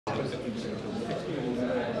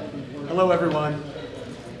Hello, everyone.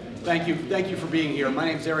 Thank you for being here. My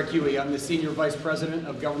name is Erik Huey. I'm the Senior Vice President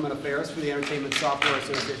of Government Affairs for the Entertainment Software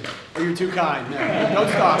Association. Oh, you're too kind. No, don't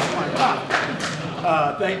stop.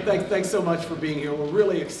 Thanks so much for being here. We're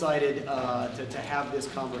really excited to have this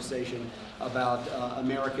conversation about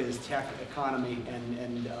America's tech economy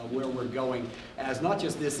and where we're going as not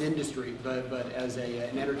just this industry, but as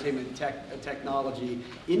an entertainment technology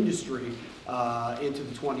industry into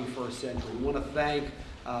the 21st century. We want to thank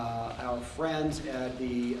our friends at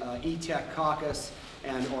the E-Tech Caucus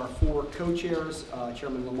and our four co-chairs,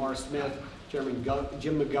 Chairman Lamar Smith, Chairman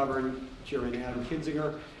Jim McGovern, Chairman Adam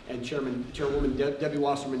Kinzinger, and Chairwoman Debbie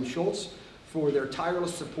Wasserman Schultz for their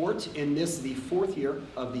tireless support in this, the fourth year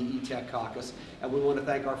of the E-Tech Caucus. And we want to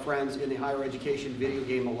thank our friends in the Higher Education Video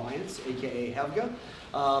Game Alliance, aka HEVGA,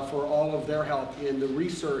 for all of their help in the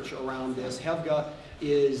research around this. HEVGA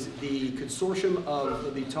is the consortium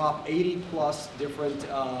of the top 80+ different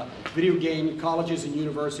video game colleges and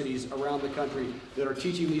universities around the country that are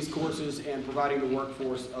teaching these courses and providing the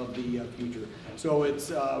workforce of the future. So it's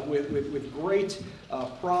with great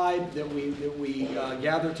pride that we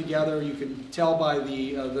gather together. You can tell by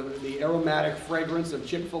the aromatic fragrance of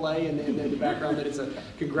Chick-fil-A in the background that it's a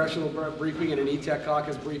congressional briefing and an E-Tech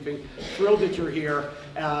Caucus briefing. Thrilled that you're here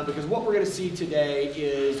because what we're going to see today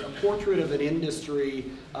is a portrait of an industry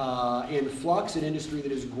in flux, an industry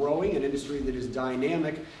that is growing, an industry that is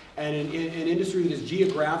dynamic, and an industry that is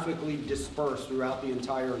geographically dispersed throughout the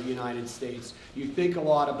entire United States. You think a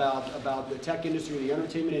lot about the tech industry, the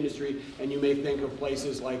entertainment industry, and you may think of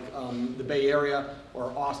places like the Bay Area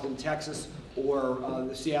or Austin, Texas, or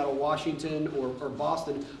Seattle, Washington, or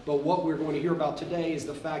Boston. But what we're going to hear about today is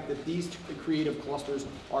the fact that these creative clusters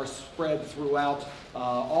are spread throughout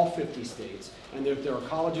all 50 states. And there are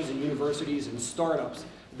colleges and universities and startups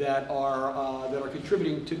that are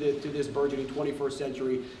contributing to this burgeoning 21st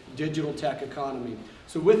century digital tech economy.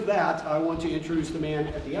 So with that, I want to introduce the man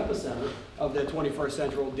at the epicenter of the 21st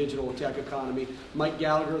century digital tech economy, Mike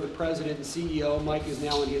Gallagher, the president and CEO. Mike is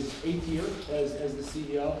now in his 8th year as the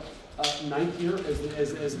CEO. 9th year as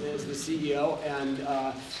the CEO, and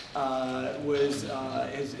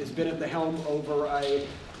has been at the helm over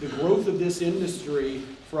the growth of this industry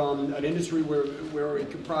from an industry where it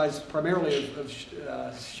comprised primarily of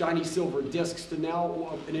shiny silver discs to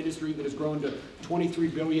now an industry that has grown to 23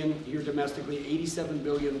 billion here domestically, 87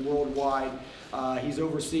 billion worldwide. He's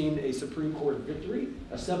overseen a Supreme Court victory,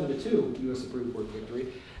 a 7-2 U.S. Supreme Court victory,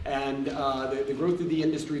 and the growth of the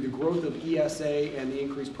industry, the growth of ESA, and the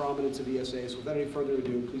increased prominence of ESA. So without any further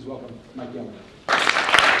ado, please welcome Mike Gallagher.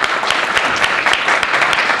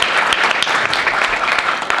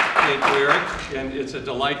 Thank you, Erik, and it's a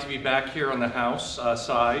delight to be back here on the House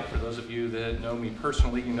side. For those of you that know me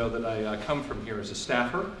personally, you know that I come from here as a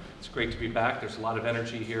staffer. It's great to be back. There's a lot of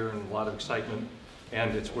energy here and a lot of excitement,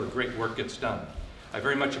 and it's where great work gets done. I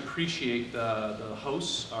very much appreciate the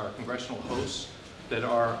hosts, our congressional hosts, that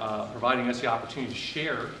are providing us the opportunity to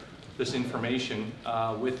share this information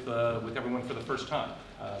with everyone for the first time.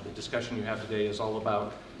 The discussion you have today is all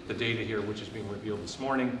about the data here, which is being revealed this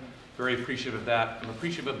morning. Very appreciative of that. I'm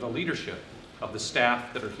appreciative of the leadership of the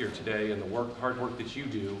staff that are here today and the hard work that you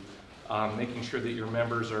do, making sure that your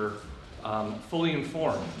members are fully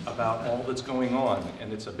informed about all that's going on.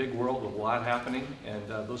 And it's a big world with a lot happening, and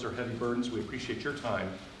those are heavy burdens. We appreciate your time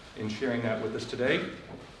in sharing that with us today.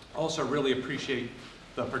 Also really appreciate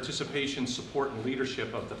the participation, support, and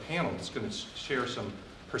leadership of the panel that's going to share some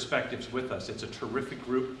perspectives with us. It's a terrific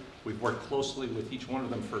group. We've worked closely with each one of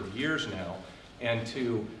them for years now, and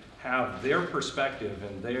to have their perspective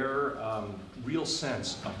and their real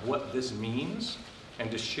sense of what this means,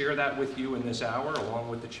 and to share that with you in this hour along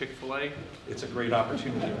with the Chick-fil-A, it's a great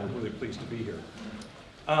opportunity, and we're really pleased to be here.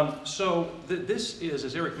 This is,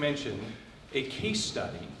 as Erik mentioned, a case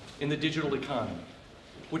study in the digital economy.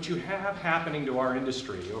 What you have happening to our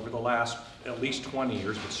industry over the last at least 20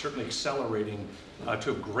 years, but certainly accelerating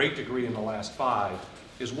to a great degree in the last 5,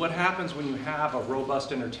 is what happens when you have a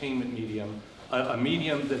robust entertainment medium, a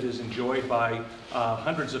medium that is enjoyed by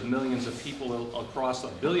hundreds of millions of people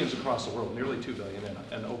billions across the world, nearly 2 billion,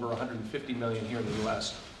 and over 150 million here in the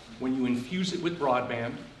US. When you infuse it with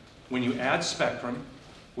broadband, when you add spectrum,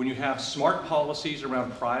 when you have smart policies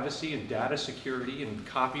around privacy and data security and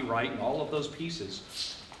copyright and all of those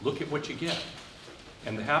pieces, look at what you get.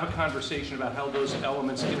 And to have a conversation about how those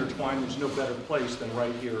elements intertwine, there's no better place than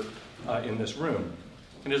right here in this room.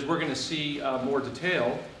 And as we're going to see more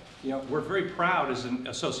detail, we're very proud as an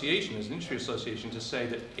association, as an industry association, to say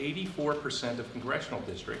that 84% of congressional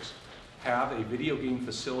districts have a video game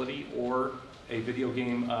facility or a video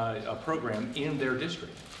game program in their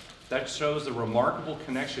district. That shows the remarkable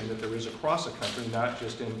connection that there is across the country, not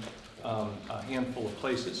just in a handful of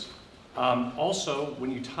places. Also, when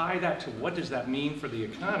you tie that to what does that mean for the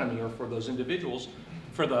economy or for those individuals,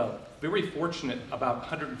 for the very fortunate about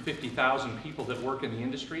 150,000 people that work in the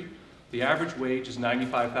industry, the average wage is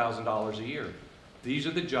 $95,000 a year. These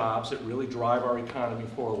are the jobs that really drive our economy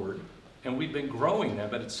forward, and we've been growing them,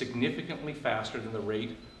 but it's significantly faster than the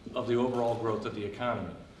rate of the overall growth of the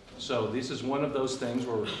economy. So this is one of those things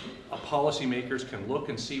where policymakers can look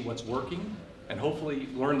and see what's working and hopefully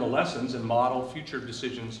learn the lessons and model future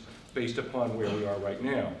decisions based upon where we are right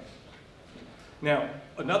now. Now,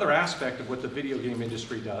 another aspect of what the video game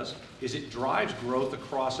industry does is it drives growth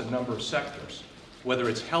across a number of sectors, whether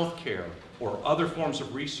it's healthcare or other forms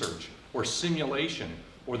of research or simulation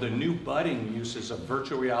or the new budding uses of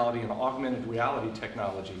virtual reality and augmented reality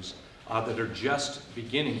technologies that are just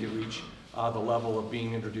beginning to reach the level of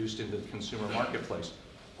being introduced into the consumer marketplace.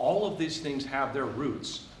 All of these things have their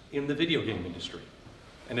roots in the video game industry.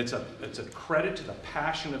 And it's a credit to the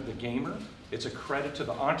passion of the gamer. It's a credit to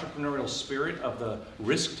the entrepreneurial spirit of the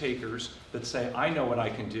risk takers that say, I know what I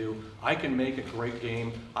can do. I can make a great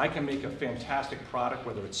game. I can make a fantastic product,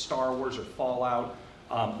 whether it's Star Wars or Fallout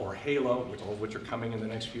or Halo, which are coming in the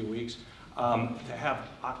next few weeks.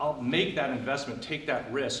 I'll make that investment, take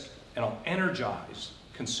that risk, and I'll energize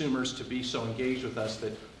consumers to be so engaged with us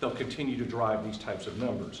that they'll continue to drive these types of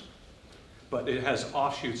numbers. But it has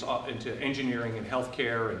offshoots into engineering and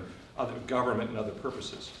healthcare and other government and other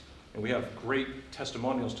purposes. And we have great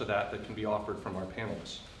testimonials to that can be offered from our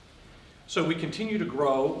panelists. So we continue to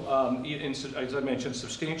grow, as I mentioned,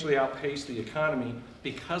 substantially outpace the economy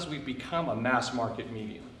because we've become a mass market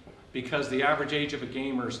medium. Because the average age of a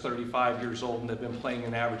gamer is 35 years old and they've been playing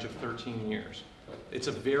an average of 13 years. It's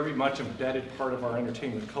a very much embedded part of our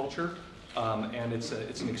entertainment culture. And it's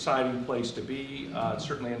an exciting place to be,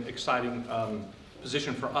 certainly an exciting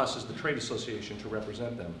position for us as the trade association to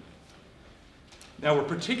represent them. Now, we're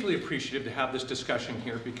particularly appreciative to have this discussion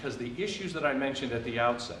here because the issues that I mentioned at the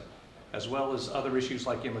outset, as well as other issues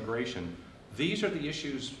like immigration, these are the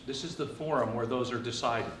issues, this is the forum where those are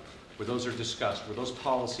decided, where those are discussed, where those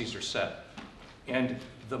policies are set. And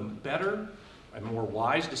the better and more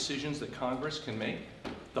wise decisions that Congress can make,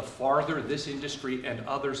 the farther this industry and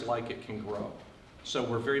others like it can grow. So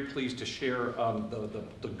we're very pleased to share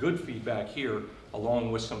the good feedback here,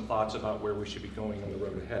 along with some thoughts about where we should be going on the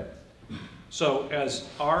road ahead. So as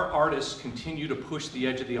our artists continue to push the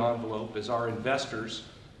edge of the envelope, as our investors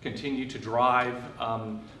continue to drive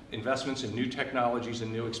investments in new technologies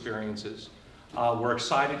and new experiences, we're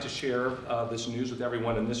excited to share this news with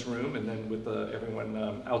everyone in this room and then with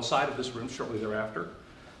everyone outside of this room shortly thereafter.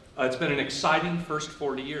 It's been an exciting first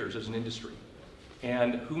 40 years as an industry,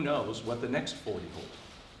 and who knows what the next 40 holds.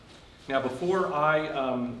 Now, before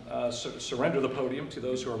I surrender the podium to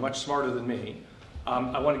those who are much smarter than me,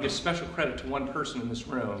 I want to give special credit to one person in this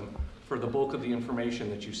room for the bulk of the information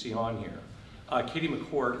that you see on here. Katie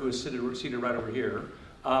McCourt, who is seated right over here,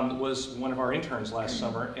 was one of our interns last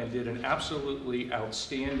summer and did an absolutely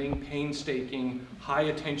outstanding, painstaking, high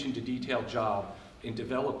attention to detail job in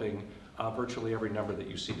developing virtually every number that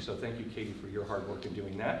you see. So thank you, Katie, for your hard work in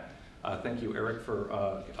doing that. Thank you, Erik,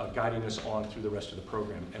 for guiding us on through the rest of the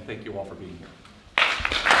program. And thank you all for being here.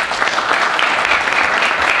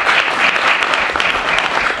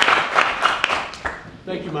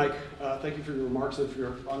 Thank you, Mike. Thank you for your remarks and for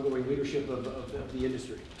your ongoing leadership of the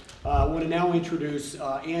industry. I want to now introduce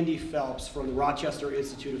Andy Phelps from the Rochester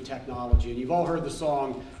Institute of Technology. And you've all heard the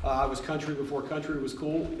song, I was country before country was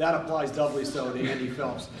cool. That applies doubly so to Andy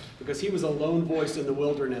Phelps because he was a lone voice in the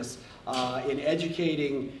wilderness in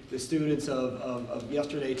educating the students of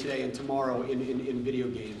yesterday, today, and tomorrow in video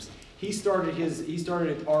games. He started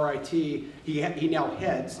at RIT. He now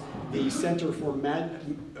heads the Center for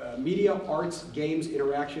Media, Arts, Games,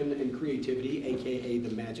 Interaction, and Creativity, aka the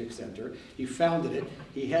Magic Center. He founded it,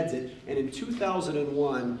 he heads it, and in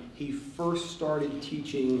 2001, he first started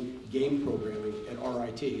teaching game programming at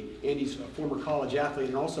RIT. Andy's a former college athlete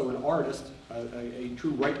and also an artist, a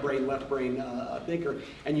true right brain, left brain thinker,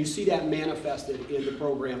 and you see that manifested in the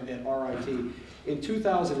program at RIT. In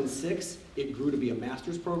 2006, it grew to be a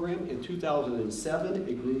master's program. In 2007,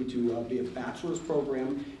 it grew to be a bachelor's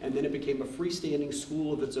program, and then it became a freestanding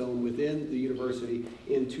school of its own within the university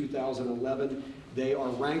in 2011. They are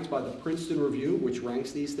ranked by the Princeton Review, which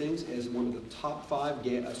ranks these things as one of the top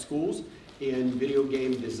 5 schools in video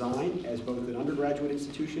game design, as both an undergraduate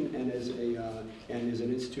institution and as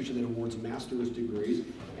an institution that awards master's degrees.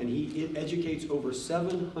 And he educates over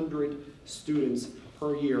 700 students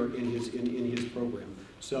per year in his program.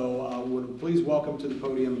 So please welcome to the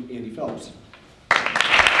podium Andy Phelps.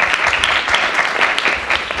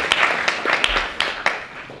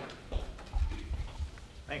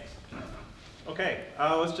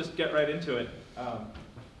 let's just get right into it.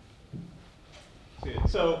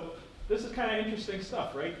 So this is kind of interesting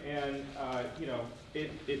stuff, right? And you know,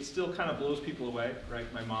 it still kind of blows people away,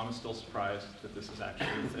 right? My mom is still surprised that this is actually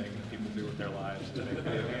a thing that people do with their lives to make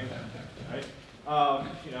video games, right?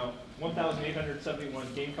 You know,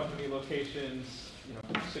 1,871 game company locations, you know,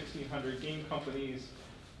 1,600 game companies,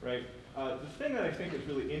 right? The thing that I think is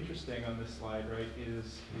really interesting on this slide, right,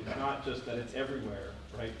 is not just that it's everywhere,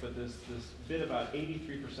 right, but this bit about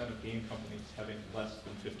 83% of game companies having less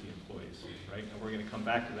than 50 employees, right? And we're going to come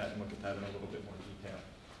back to that and look at that in a little bit more detail.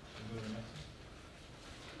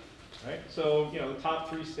 Right, so, you know, the top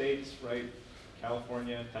 3 states, right,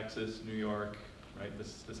 California, Texas, New York, right,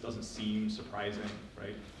 this doesn't seem surprising,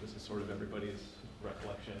 right? This is sort of everybody's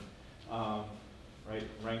recollection, right,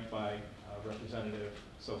 ranked by representative,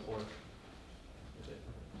 so forth.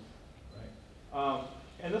 Right?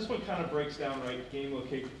 And this one kind of breaks down, right, game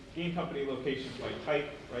company locations by type,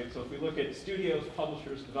 right? So if we look at studios,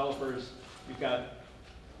 publishers, developers, we've got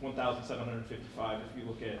 1,755. If you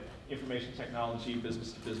look at information technology,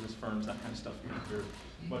 business-to-business firms, that kind of stuff, you're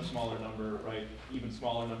much smaller number, right? Even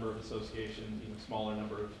smaller number of associations, even smaller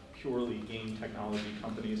number of purely game technology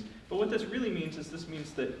companies. But what this really means is this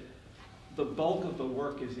means that the bulk of the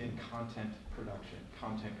work is in content production,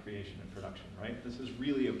 content creation and production, right? This is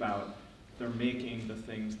really about they're making the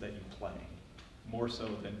things that you play, more so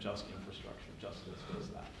than just infrastructure, just as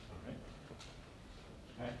that, right?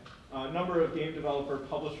 Okay. Number of game developer,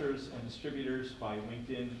 publishers, and distributors by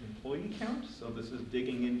LinkedIn employee count. So this is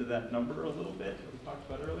digging into that number a little bit that we talked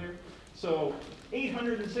about earlier. So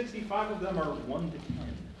 865 of them are 1 to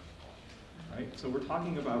 10. Right? So we're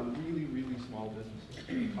talking about really, really small businesses.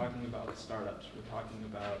 We're talking about startups. We're talking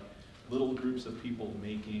about little groups of people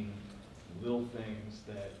making little things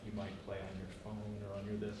that you might play on your phone or on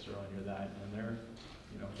your this or on your that, and they're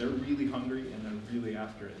really hungry and they're really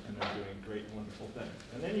after it, and they're doing great, wonderful things.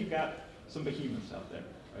 And then you've got some behemoths out there,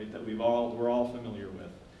 right? That we're all familiar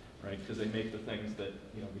with, right? Because they make the things that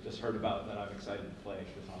we just heard about that I'm excited to play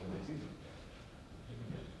this holiday season.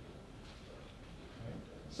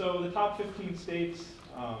 So the top 15 states,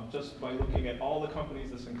 just by looking at all the companies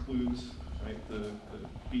this includes, right, the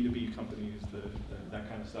B2B companies, that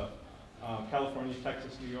kind of stuff. California,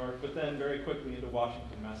 Texas, New York, but then very quickly into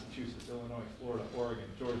Washington, Massachusetts, Illinois, Florida, Oregon,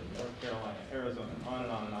 Georgia, North Carolina, Arizona, on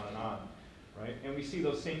and on and on and on, right? And we see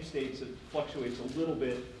those same states, it fluctuates a little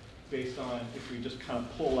bit based on if we just kind of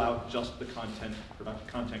pull out just the content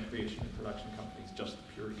creation and production companies, just the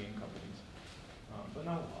pure game companies, but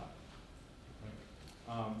not a lot.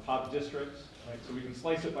 Top districts, right? So we can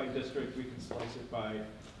slice it by district, we can slice it by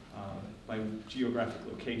geographic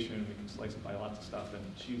location, we can slice it by lots of stuff, and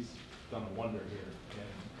she's done a wonder here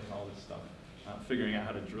in all this stuff, figuring out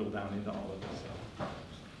how to drill down into all of this stuff.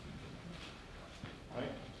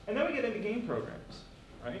 Right? And then we get into game programs,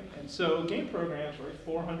 right? And so game programs, right,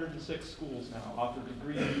 406 schools now offer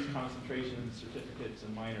degrees, concentrations, certificates,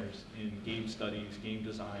 and minors in game studies, game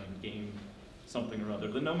design, game something or other.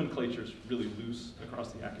 The nomenclature is really loose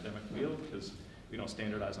across the academic field because we don't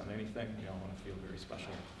standardize on anything. We don't want to feel very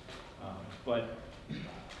special. But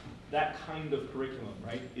that kind of curriculum,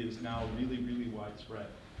 right, is now really, really widespread.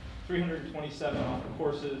 327 offer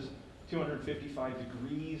courses, 255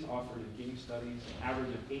 degrees offered in game studies, an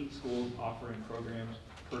average of 8 schools offering programs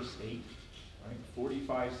per state, right?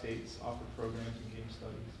 45 states offer programs in game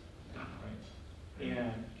studies, right?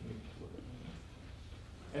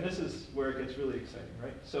 And this is where it gets really exciting,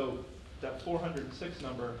 right? So that 406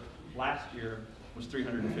 number last year was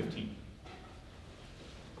 315.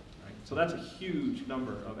 Right? So that's a huge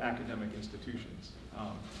number of academic institutions.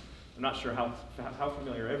 I'm not sure how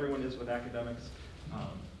familiar everyone is with academics.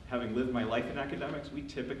 Having lived my life in academics, we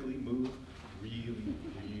typically move really,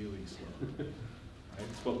 really slow. Right?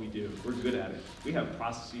 It's what we do. We're good at it. We have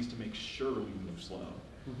processes to make sure we move slow,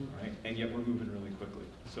 right? And yet we're moving really quickly.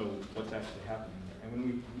 So what's actually happening there? And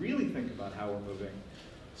when we really think about how we're moving,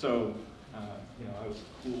 so I was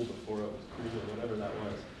cool before it was cool or whatever that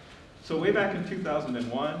was. So way back in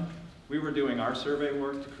 2001, we were doing our survey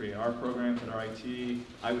work to create our programs at RIT.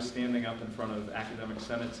 I was standing up in front of academic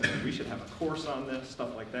senate saying we should have a course on this,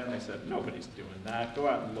 stuff like that. And they said, nobody's doing that. Go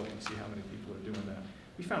out and look and see how many people are doing that.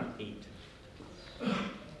 We found 8.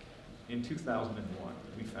 In 2001,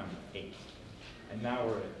 we found 8. And now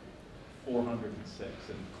we're at 406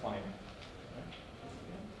 and climbing.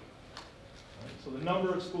 So the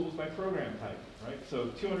number of schools by program type, right?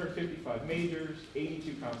 So 255 majors,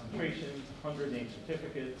 82 concentrations, 108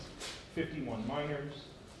 certificates, 51 minors,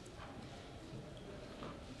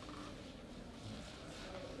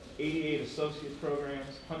 88 associate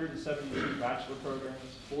programs, 172 bachelor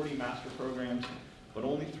programs, 40 master programs, but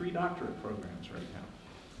only 3 doctorate programs right now.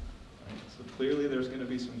 Right? So clearly there's going to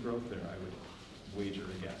be some growth there, I would wager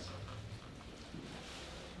a guess.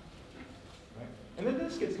 Right? And then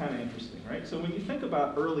this gets kind of interesting, right? So when you think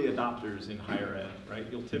about early adopters in higher ed, right,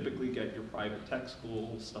 you'll typically get your private tech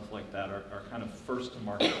schools, stuff like that are kind of first to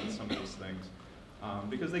market with some of these things.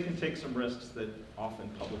 Because they can take some risks that often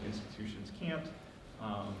public institutions can't,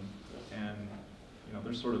 and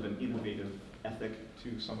there's sort of an innovative ethic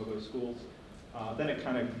to some of those schools. Then it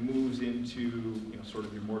kind of moves into sort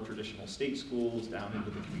of your more traditional state schools, down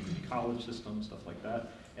into the community college system, stuff like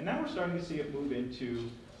that. And now we're starting to see it move into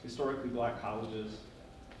historically black colleges.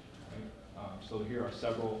 Right? So here are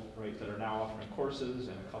several, right, that are now offering courses,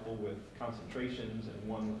 and a couple with concentrations, and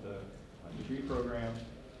one with a degree program.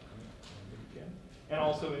 And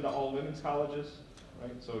also into all women's colleges,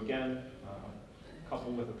 right? So again, a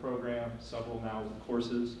couple with a program, several now with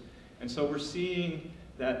courses. And so we're seeing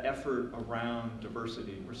that effort around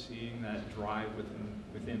diversity. We're seeing that drive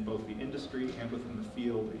within both the industry and within the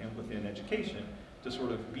field and within education to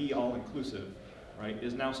sort of be all inclusive, right,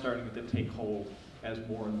 is now starting to take hold as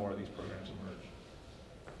more and more of these programs emerge.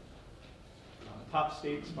 Top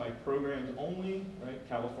states by programs only, right?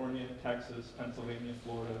 California, Texas, Pennsylvania,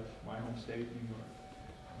 Florida, my home state, New York.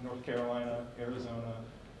 North Carolina, Arizona,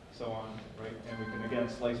 so on, right? And we can again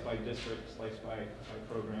slice by district, slice by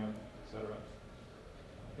program, etc.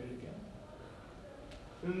 Hit it again.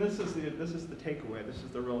 And this is the takeaway. This is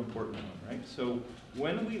the real important one, right? So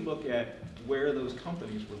when we look at where those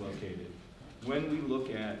companies were located, when we look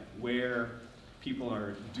at where people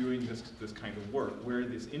are doing this kind of work, where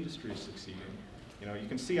this industry is succeeding, you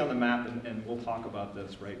can see on the map, and we'll talk about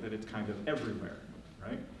this, right? That it's kind of everywhere,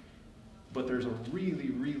 right? But there's a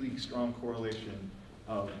really, really strong correlation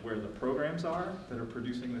of where the programs are that are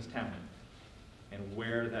producing this talent and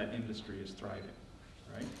where that industry is thriving,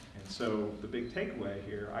 right? And so the big takeaway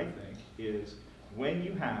here, I think, is when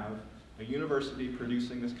you have a university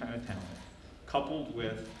producing this kind of talent, coupled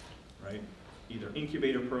with, right, either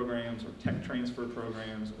incubator programs or tech transfer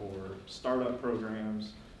programs or startup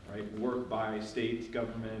programs, right, work by state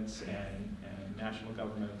governments and national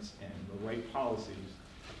governments and the right policies,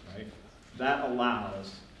 right? That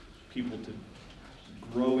allows people to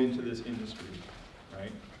grow into this industry,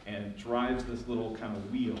 right? And drives this little kind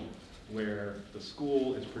of wheel where the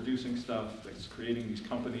school is producing stuff that's creating these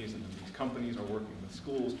companies, and then these companies are working with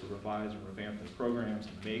schools to revise or revamp their programs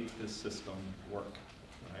and make this system work,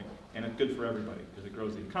 right? And it's good for everybody because it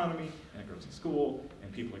grows the economy and it grows the school,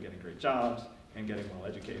 and people are getting great jobs and getting well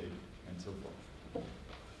educated and so forth.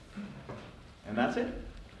 And that's it.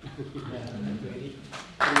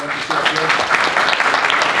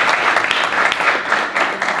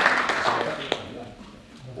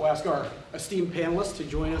 We'll ask our esteemed panelists to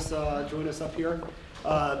join us up here.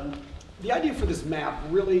 The idea for this map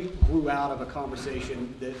really grew out of a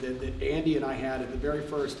conversation that Andy and I had at the very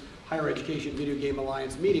first Higher Education Video Game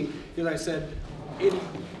Alliance meeting, because I said,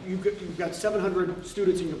 you've got 700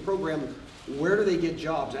 students in your program, where do they get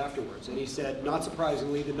jobs afterwards? And he said, not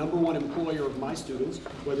surprisingly, the #1 employer of my students,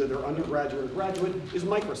 whether they're undergraduate or graduate, is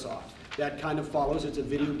Microsoft. That kind of follows. It's a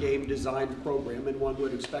video game design program, and one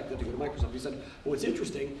would expect that to go to Microsoft. He said, well, what's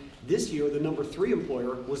interesting, this year the #3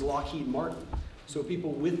 employer was Lockheed Martin. So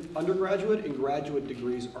people with undergraduate and graduate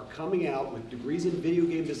degrees are coming out with degrees in video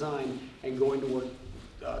game design and going to work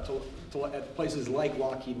at places like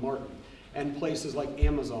Lockheed Martin, and places like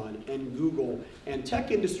Amazon and Google and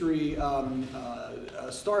tech industry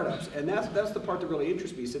startups. And that's the part that really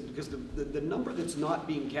interests me, because the number that's not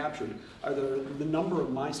being captured are the number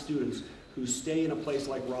of my students who stay in a place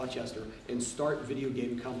like Rochester and start video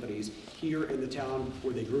game companies here in the town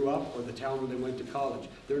where they grew up or the town where they went to college.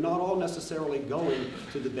 They're not all necessarily going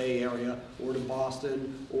to the Bay Area or to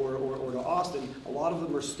Boston or to Austin. A lot of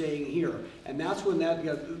them are staying here. And that's when that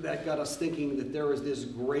got us thinking that there is this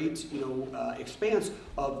great expanse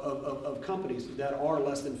of companies that are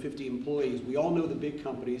less than 50 employees. We all know the big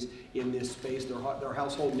companies in this space. They're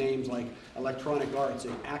household names like Electronic Arts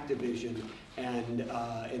and Activision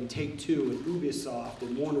and Take-Two and Ubisoft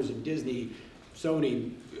and Warner's and Disney,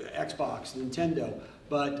 Sony, Xbox, Nintendo.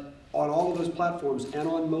 But on all of those platforms and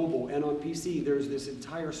on mobile and on PC, there's this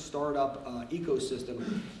entire startup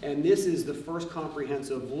ecosystem. And this is the first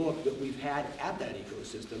comprehensive look that we've had at that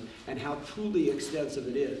ecosystem and how truly extensive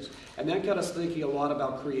it is. And that got us thinking a lot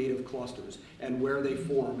about creative clusters and where they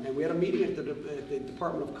form. And we had a meeting at the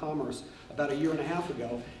Department of Commerce about 1.5 years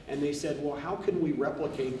ago, and they said, well, how can we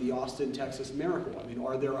replicate the Austin, Texas miracle? I mean,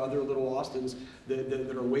 are there other little Austins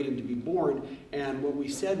that are waiting to be born? And what we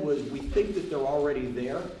said was, we think that they're already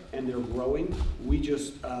there and they're growing. We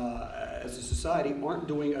just as a society, aren't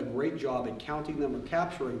doing a great job at counting them or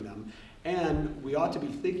capturing them. And we ought to be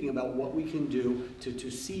thinking about what we can do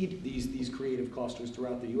to seed these creative clusters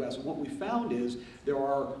throughout the U.S. And what we found is there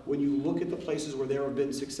are, when you look at the places where there have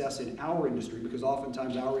been success in our industry, because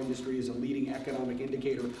oftentimes our industry is a leading economic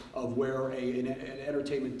indicator of where an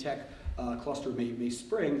entertainment tech cluster may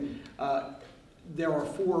spring, there are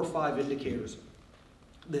 4 or 5 indicators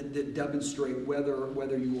that demonstrate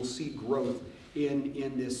whether you will see growth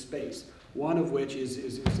in this space. One of which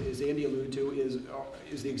is Andy alluded to,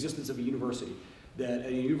 is the existence of a university, a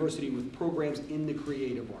university with programs in the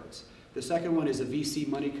creative arts. The second one is a VC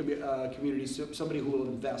money community, somebody who will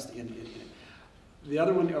invest in it. The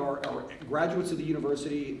other one are graduates of the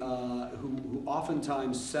university who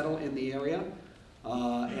oftentimes settle in the area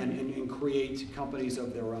and create companies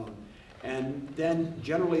of their own. And then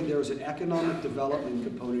generally there's an economic development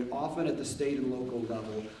component, often at the state and local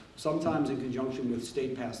level, sometimes in conjunction with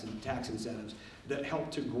state-passed tax incentives that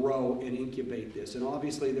help to grow and incubate this. And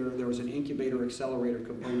obviously there was an incubator accelerator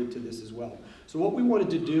component to this as well. So what we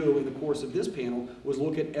wanted to do in the course of this panel was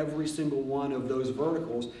look at every single one of those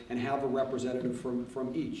verticals and have a representative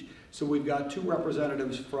from each. So we've got 2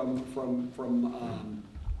 representatives from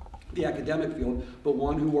the academic field, but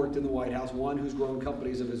one who worked in the White House, one who's grown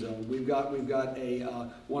companies of his own. We've got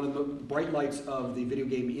one of the bright lights of the video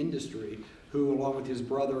game industry, who, along with his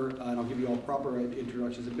brother, and I'll give you all proper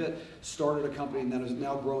introductions in a bit, started a company and that has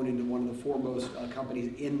now grown into one of the foremost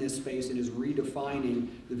companies in this space and is redefining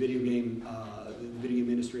the video game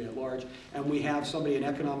industry at large. And we have somebody in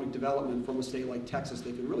economic development from a state like Texas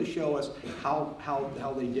that can really show us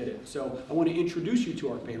how they did it. So I want to introduce you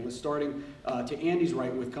to our panelists, starting to Andy's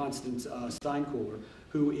right with Constance Steinkuehler,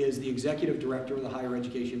 who is the Executive Director of the Higher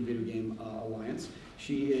Education Video Game Alliance.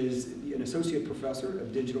 She is an Associate Professor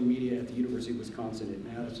of Digital Media at the University of Wisconsin at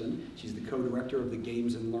Madison. She's the Co-Director of the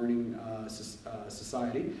Games and Learning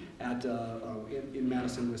Society in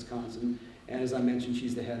Madison, Wisconsin. And as I mentioned,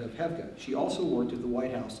 she's the head of HEVGA. She also worked at the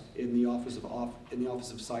White House in the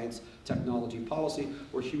Office of Science, Technology Policy,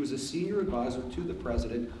 where she was a senior advisor to the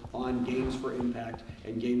president on games for impact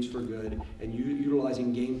and games for good, and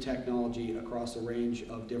utilizing game technology across a range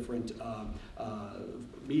of different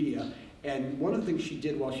media. And one of the things she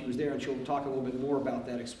did while she was there, and she'll talk a little bit more about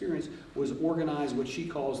that experience, was organize what she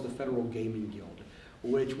calls the Federal Gaming Guild,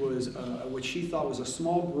 which she thought was a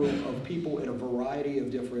small group of people in a variety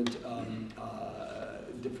of different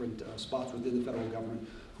spots within the federal government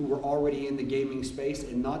who were already in the gaming space,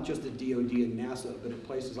 and not just at DoD and NASA, but at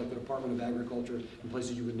places like the Department of Agriculture and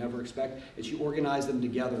places you would never expect. And she organized them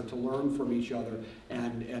together to learn from each other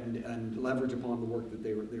and leverage upon the work that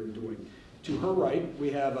they were doing. To her right, we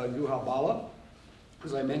have Guha Bala.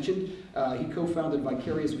 As I mentioned, he co-founded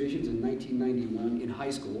Vicarious Visions in 1991 in high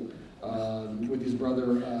school with his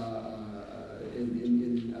brother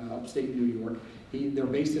in upstate New York. They're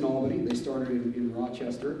based in Albany. They started in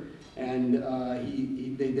Rochester, and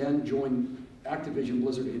they then joined Activision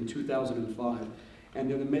Blizzard in 2005. And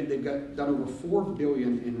they've done over $4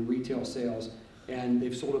 billion in retail sales, and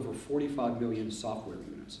they've sold over 45 million software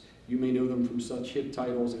units. You may know them from such hit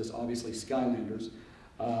titles as obviously Skylanders,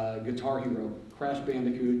 Guitar Hero, Crash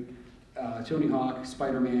Bandicoot, Tony Hawk,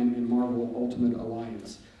 Spider-Man, and Marvel Ultimate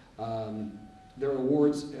Alliance. Their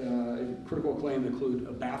awards, critical acclaim, include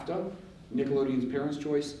a BAFTA, Nickelodeon's Parents'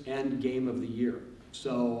 Choice, and Game of the Year.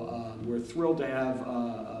 So we're thrilled to have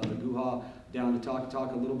Guha down to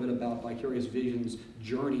talk a little bit about Vicarious Vision's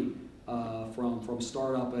journey from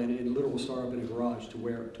startup and literal startup in a garage to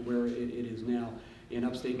where it is now in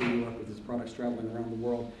upstate New York with its products traveling around the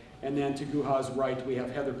world. And then to Guha's right, we have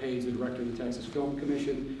Heather Page, the director of the Texas Film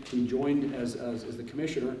Commission, who joined as the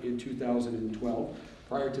commissioner in 2012.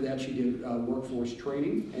 Prior to that, she did workforce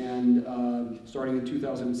training, and starting in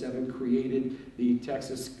 2007, created the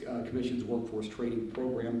Texas Commission's workforce training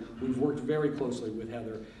program. We've worked very closely with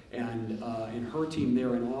Heather and her team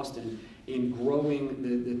there in Austin in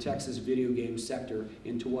growing the Texas video game sector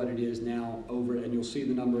into what it is now and you'll see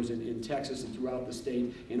the numbers in Texas and throughout the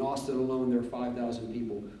state. In Austin alone, there are 5,000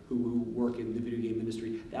 people who work in the video game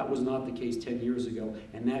industry. That was not the case 10 years ago,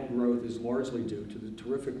 and that growth is largely due to the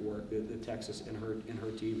terrific work that Texas and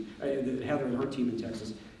her team, that Heather and her team in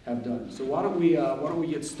Texas have done. So why don't we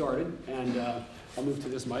get started, and I'll move to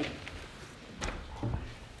this mic.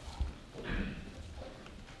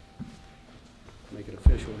 Make it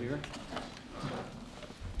official here.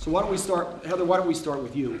 So why don't we start, Heather, why don't we start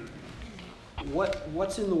with you?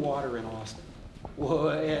 What's in the water in Austin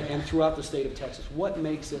and throughout the state of Texas? What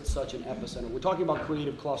makes it such an epicenter? We're talking about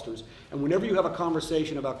creative clusters, and whenever you have a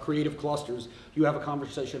conversation about creative clusters, you have a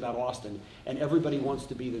conversation about Austin, and everybody wants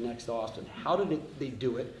to be the next Austin. How did they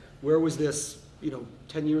do it? Where was this,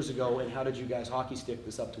 10 years ago, and how did you guys hockey stick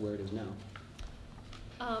this up to where it is now?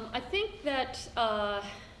 I think that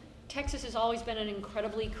Texas has always been an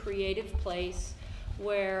incredibly creative place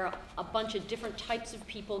where a bunch of different types of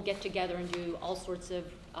people get together and do all sorts of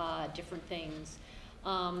different things.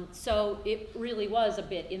 So it really was a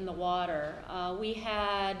bit in the water. We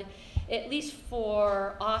had, at least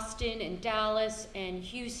for Austin and Dallas and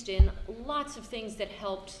Houston, lots of things that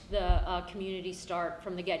helped the community start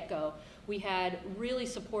from the get-go. We had really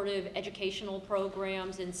supportive educational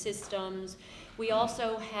programs and systems. We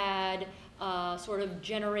also had sort of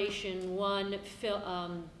Generation 1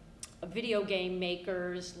 video game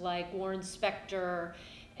makers like Warren Spector,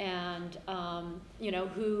 and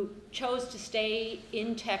who chose to stay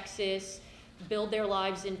in Texas, build their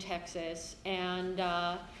lives in Texas, and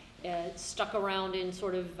stuck around and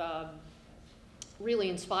sort of really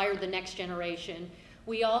inspired the next generation.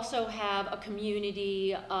 We also have a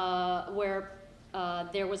community where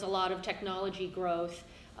there was a lot of technology growth,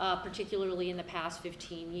 particularly in the past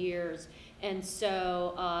 15 years. And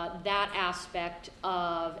so that aspect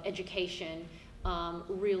of education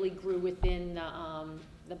really grew within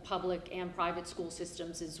the public and private school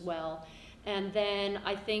systems as well. And then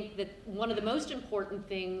I think that one of the most important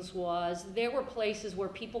things was there were places where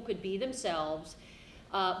people could be themselves,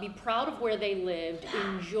 be proud of where they lived,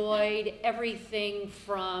 enjoyed everything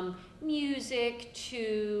from music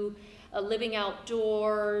to living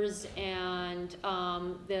outdoors and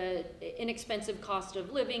the inexpensive cost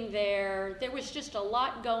of living there. There was just a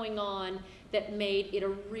lot going on that made it a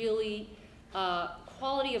really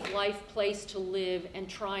quality of life place to live and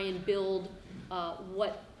try and build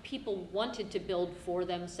what people wanted to build for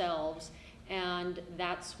themselves. And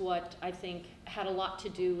that's what I think had a lot to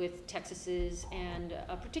do with Texas's and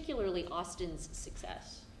particularly Austin's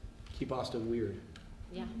success. Keep Austin weird.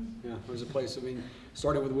 Yeah. Yeah, there was a place,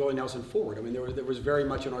 starting with Willie Nelson Ford. There was very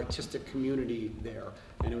much an artistic community there.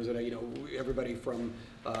 And it was, everybody from,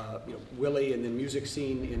 Willie and the music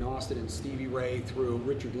scene in Austin and Stevie Ray through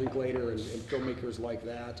Richard Linklater and filmmakers like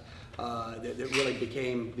that, that really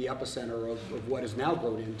became the epicenter of what has now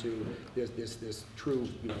grown into this true,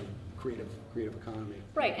 creative economy.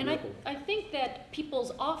 Right, and I think that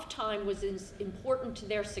people's off time was as important to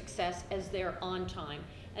their success as their on time.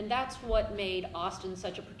 And that's what made Austin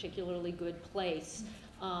such a particularly good place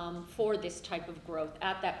for this type of growth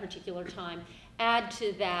at that particular time. Add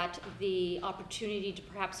to that the opportunity to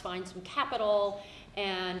perhaps find some capital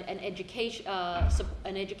and an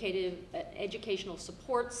educational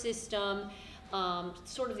support system,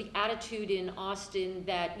 sort of the attitude in Austin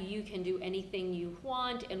that you can do anything you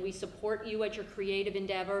want and we support you at your creative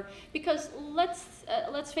endeavor. Because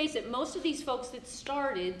let's face it, most of these folks that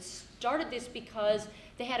started this because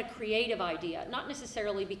they had a creative idea, not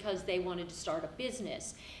necessarily because they wanted to start a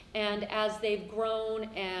business. And as they've grown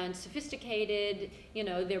and sophisticated,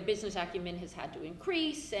 their business acumen has had to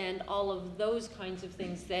increase, and all of those kinds of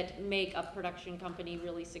things that make a production company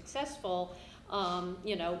really successful,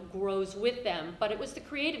 grows with them. But it was the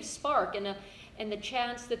creative spark and the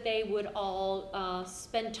chance that they would all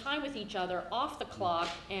spend time with each other off the clock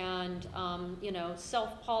and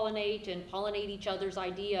self-pollinate and pollinate each other's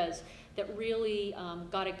ideas that really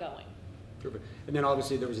got it going. Perfect. And then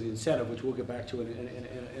obviously there was the incentive, which we'll get back to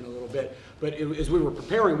in a little bit. But as we were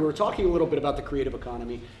preparing, we were talking a little bit about the creative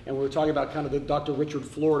economy, and we were talking about kind of the Dr. Richard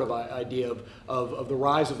Florida idea of the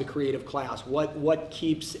rise of the creative class. What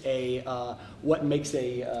makes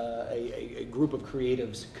a group of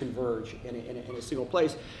creatives converge in a single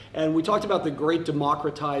place? And we talked about the great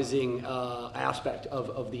democratizing aspect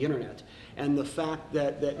of the internet. And the fact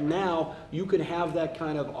that now you can have that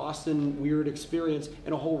kind of Austin weird experience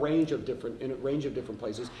in a range of different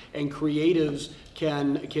places, and creatives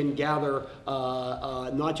can gather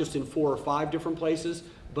not just in 4 or 5 different places,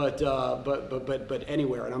 but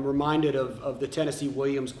anywhere. And I'm reminded of the Tennessee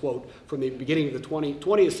Williams quote from the beginning of the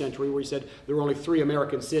 20th century, where he said there were only 3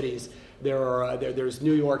 American cities. There's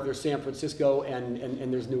New York, there's San Francisco,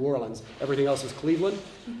 and there's New Orleans. Everything else is Cleveland.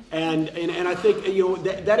 And I think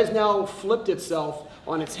that has now flipped itself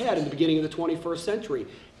on its head in the beginning of the 21st century.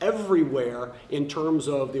 Everywhere, in terms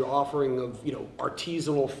of the offering of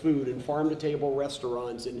artisanal food and farm-to-table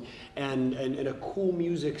restaurants and a cool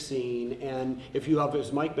music scene, and if you have,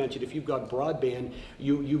 as Mike mentioned, if you've got broadband,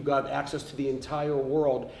 you've got access to the entire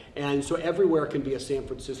world, and so everywhere can be a San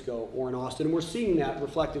Francisco or an Austin, and we're seeing that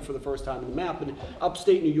reflected for the first time in the map. And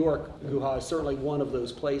upstate New York is certainly one of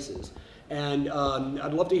those places. And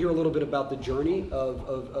I'd love to hear a little bit about the journey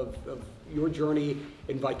of your journey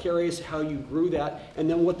in Vicarious, how you grew that, and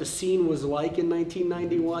then what the scene was like in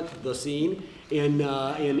 1991, the scene in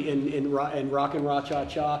Rock and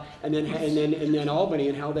Ra-Cha-Cha, and then Albany,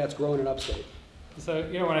 and how that's grown in upstate. So,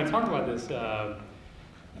 you know, when I talk about this,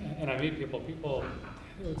 and I meet people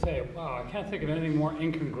would say, wow, I can't think of anything more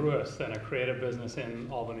incongruous than a creative business in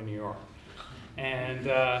Albany, New York. And,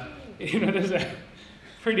 you know, there's a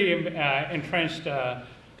pretty entrenched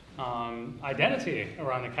identity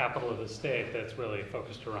around the capital of the state that's really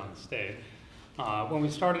focused around the state. When we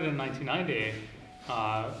started in 1990,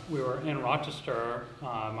 we were in Rochester.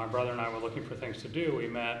 My brother and I were looking for things to do. We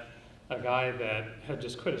met a guy that had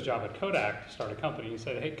just quit his job at Kodak to start a company. He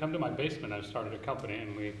said, hey, come to my basement. I've started a company,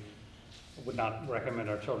 and we would not recommend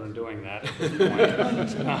our children doing that at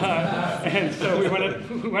this point. And so we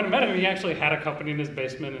went and met him. He actually had a company in his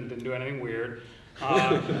basement and didn't do anything weird.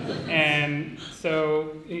 And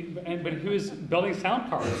so, but he was building sound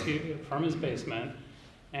cards from his basement.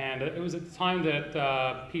 And it was at the time that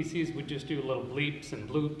PCs would just do little bleeps and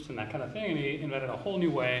bloops and that kind of thing. And he invented a whole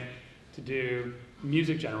new way to do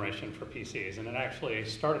music generation for PCs. And it actually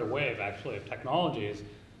started a wave, actually, of technologies.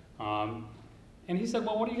 And he said,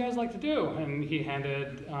 well, what do you guys like to do? And he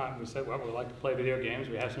handed, we said, well, we like to play video games.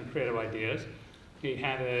 We have some creative ideas. He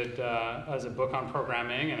handed us a book on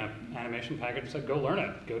programming and an animation package and said, go learn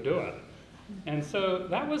it, go do it. And so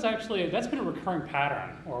that was actually, that's been a recurring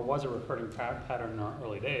pattern, or was a recurring pattern in our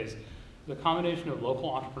early days. The combination of local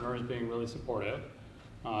entrepreneurs being really supportive,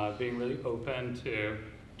 being really open to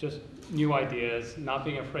just new ideas, not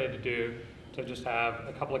being afraid to just have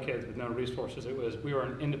a couple of kids with no resources. We were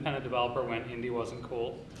an independent developer when indie wasn't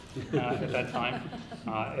cool at that time.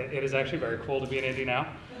 It is actually very cool to be an indie now,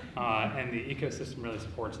 and the ecosystem really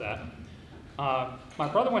supports that. My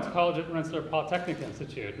brother went to college at Rensselaer Polytechnic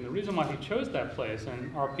Institute, and the reason why he chose that place,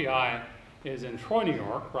 and RPI is in Troy, New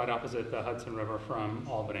York, right opposite the Hudson River from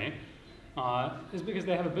Albany, is because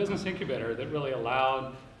they have a business incubator that really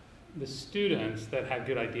allowed the students that had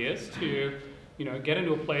good ideas to get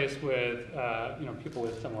into a place with people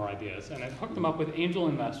with similar ideas. And it hooked them up with angel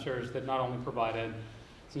investors that not only provided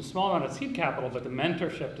some small amount of seed capital, but the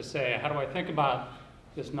mentorship to say, how do I think about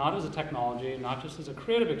this not as a technology, not just as a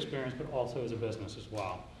creative experience, but also as a business as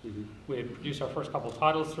well. Mm-hmm. We had produced our first couple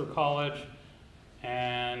titles through college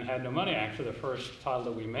and had no money. Actually, the first title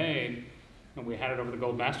that we made, and we had it over the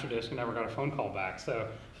gold master disc and never got a phone call back. So,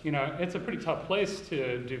 it's a pretty tough place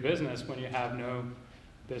to do business when you have no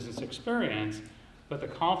business experience, but the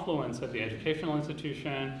confluence of the educational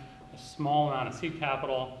institution, a small amount of seed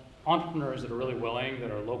capital, entrepreneurs that are really willing,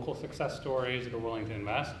 that are local success stories, that are willing to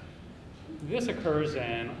invest. This occurs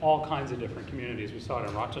in all kinds of different communities. We saw it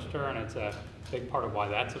in Rochester, and it's a big part of why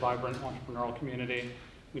that's a vibrant entrepreneurial community.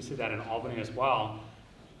 We see that in Albany as well.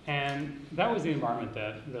 And that was the environment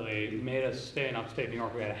that really made us stay in upstate New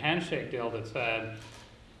York. We had a handshake deal that said,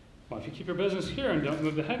 well, if you keep your business here and don't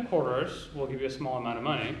move the headquarters, we'll give you a small amount of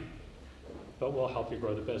money, but we'll help you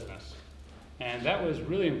grow the business. And that was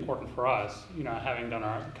really important for us, having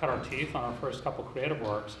cut our teeth on our first couple creative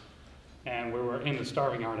works, and we were in the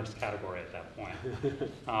starving artist category at that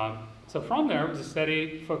point. So from there, it was a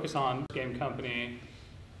steady focus on game company.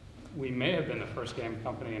 We may have been the first game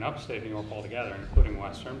company in upstate New York altogether, including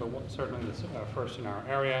Western, but certainly the first in our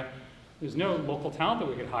area. There's no local talent that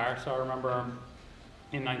we could hire, so I remember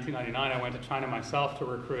in 1999, I went to China myself to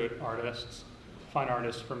recruit artists, find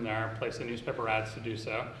artists from there, place the newspaper ads to do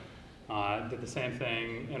so. Did the same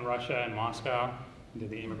thing in Russia and Moscow, did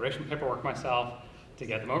the immigration paperwork myself to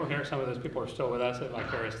get them over here. Some of those people are still with us at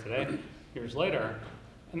Vicarious today, years later.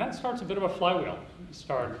 And that starts a bit of a flywheel. You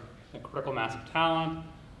start a critical mass of talent,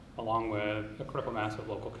 along with a critical mass of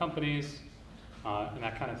local companies, and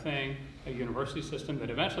that kind of thing. A university system that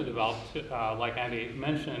eventually developed, like Andy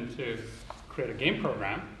mentioned, to create a game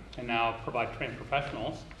program and now provide trained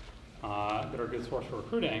professionals that are a good source for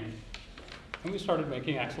recruiting. And we started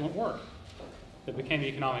making excellent work that became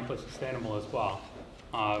economically sustainable as well.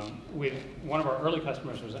 One of our early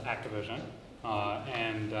customers was Activision,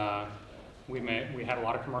 and we had a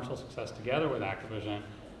lot of commercial success together with Activision,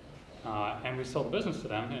 and we sold the business to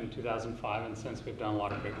them in 2005, and since we've done a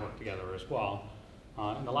lot of great work together as well.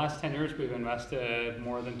 In the last 10 years, we've invested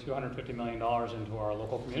more than $250 million into our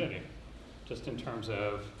local community, just in terms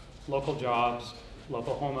of local jobs,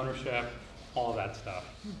 local home ownership, all of that stuff.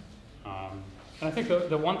 And I think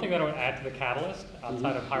the one thing that I would add to the catalyst,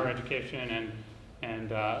 outside of higher education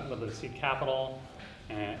and a little bit of seed capital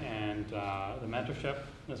and the mentorship,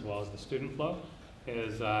 as well as the student flow,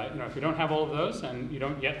 is if you don't have all of those and you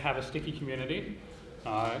don't yet have a sticky community,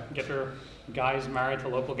 get your guys married to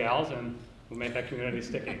local gals and we make that community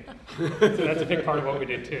sticky. So that's a big part of what we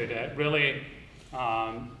did too, to really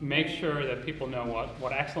make sure that people know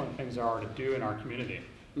what excellent things there are to do in our community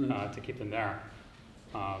to keep them there.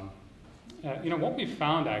 What we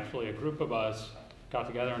found actually, a group of us got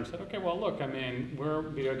together and said, okay, well look, I mean, we're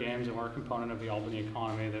video games and we're a component of the Albany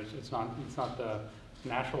economy. It's not the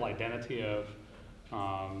natural identity of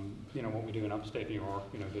what we do in upstate New York,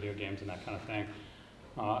 video games and that kind of thing.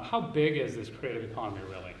 How big is this creative economy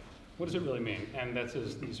really? What does it really mean? And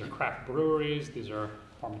these are craft breweries, these are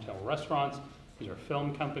farm-to-table restaurants, these are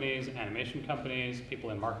film companies, animation companies, people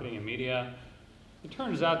in marketing and media. It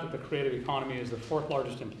turns out that the creative economy is the 4th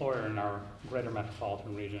largest employer in our greater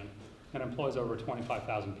metropolitan region and employs over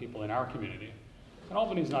 25,000 people in our community. And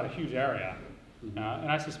Albany is not a huge area, and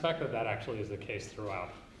I suspect that actually is the case throughout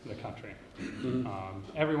the country.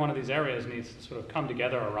 Every one of these areas needs to sort of come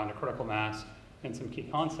together around a critical mass and some key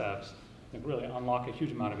concepts that really unlock a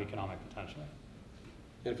huge amount of economic potential.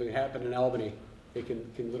 And if it happened in Albany, it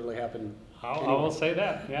can literally happen I will say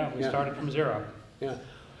that, we started from zero. Yeah.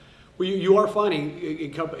 Well, you are finding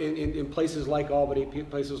in places like Albany,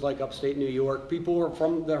 places like upstate New York, people are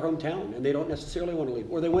from their hometown and they don't necessarily want to leave.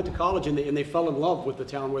 Or they went to college and they fell in love with the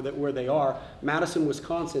town where they are. Madison,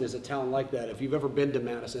 Wisconsin is a town like that. If you've ever been to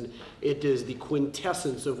Madison, it is the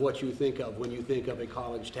quintessence of what you think of when you think of a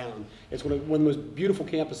college town. It's one of the most beautiful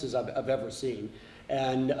campuses I've ever seen.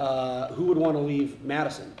 And who would want to leave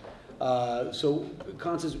Madison? So,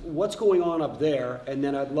 Constance, what's going on up there? And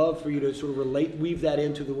then I'd love for you to sort of weave that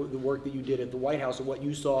into the work that you did at the White House and what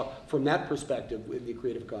you saw from that perspective with the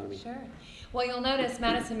creative economy. Sure. Well, you'll notice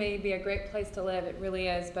Madison may be a great place to live. It really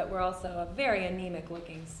is, but we're also a very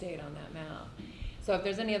anemic-looking state on that map. So if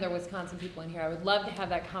there's any other Wisconsin people in here, I would love to have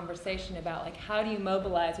that conversation about, like, how do you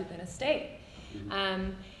mobilize within a state?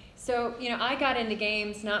 So, I got into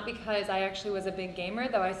games not because I actually was a big gamer,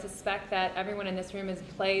 though I suspect that everyone in this room has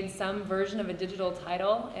played some version of a digital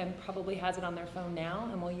title and probably has it on their phone now,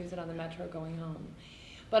 and will use it on the metro going home.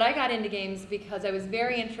 But I got into games because I was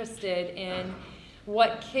very interested in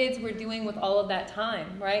what kids were doing with all of that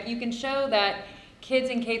time, right? You can show that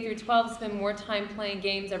kids in K through 12 spend more time playing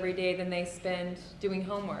games every day than they spend doing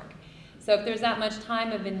homework. So if there's that much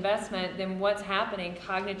time of investment, then what's happening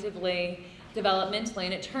cognitively, developmentally?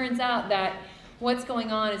 And it turns out that what's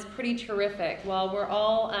going on is pretty terrific. While we're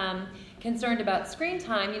all concerned about screen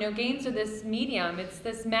time, games are this medium. It's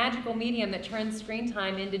this magical medium that turns screen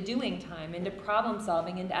time into doing time, into problem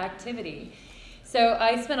solving, into activity. So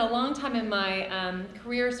I spent a long time in my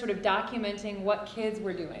career sort of documenting what kids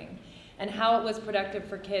were doing and how it was productive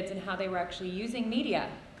for kids and how they were actually using media.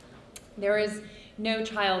 There is no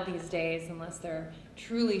child these days, unless they're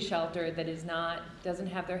truly sheltered, that doesn't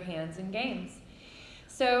have their hands in games.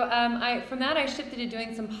 So from that I shifted to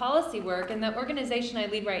doing some policy work, and the organization I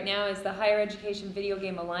lead right now is the Higher Education Video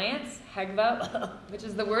Game Alliance, HEVGA, which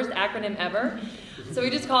is the worst acronym ever. So we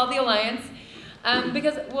just call it the Alliance.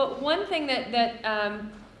 Because, well, one thing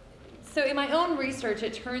so in my own research,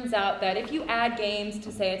 it turns out that if you add games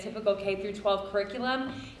to, say, a typical K through 12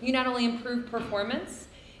 curriculum, you not only improve performance,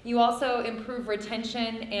 you also improve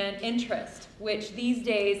retention and interest, which these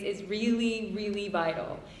days is really, really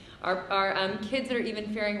vital. Our kids that are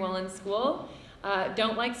even faring well in school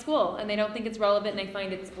don't like school, and they don't think it's relevant, and they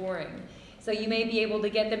find it's boring. So you may be able to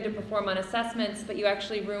get them to perform on assessments, but you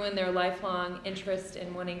actually ruin their lifelong interest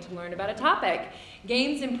in wanting to learn about a topic.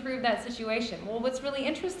 Games improve that situation. Well, what's really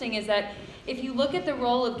interesting is that if you look at the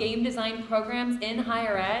role of game design programs in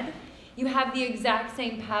higher ed, you have the exact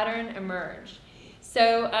same pattern emerge.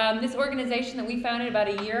 So this organization that we founded about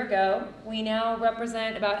a year ago, we now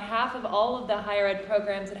represent about half of all of the higher ed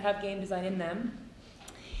programs that have game design in them.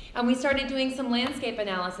 And we started doing some landscape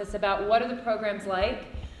analysis about what are the programs like,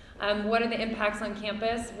 what are the impacts on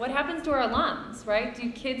campus, what happens to our alums, right? Do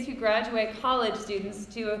kids who graduate, college students,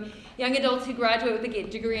 to young adults who graduate with a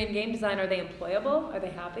degree in game design, are they employable? Are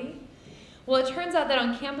they happy? Well, it turns out that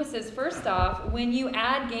on campuses, first off, when you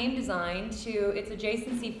add game design to its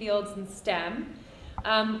adjacency fields in STEM,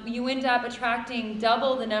 you end up attracting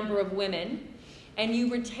double the number of women, and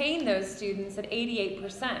you retain those students at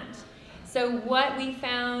 88%. So what we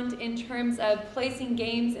found in terms of placing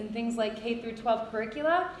games in things like K through 12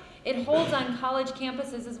 curricula, it holds on college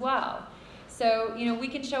campuses as well. So, we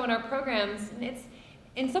can show in our programs, and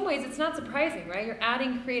in some ways it's not surprising, right? You're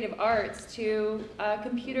adding creative arts to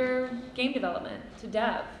computer game development, to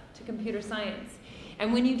dev, to computer science.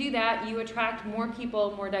 And when you do that, you attract more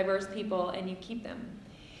people, more diverse people, and you keep them.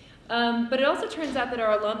 But it also turns out that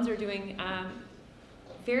our alums are doing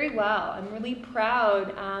very well. I'm really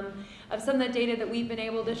proud of some of the data that we've been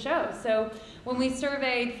able to show. So when we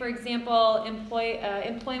surveyed, for example,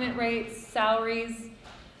 employment rates, salaries,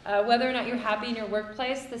 whether or not you're happy in your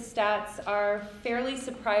workplace, the stats are fairly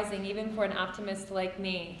surprising, even for an optimist like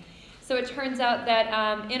me. So it turns out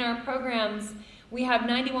that in our programs, we have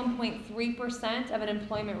 91.3% of an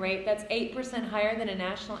employment rate. That's 8% higher than a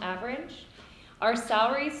national average. Our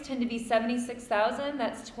salaries tend to be $76,000.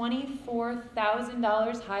 That's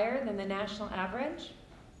 $24,000 higher than the national average.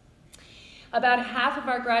 About half of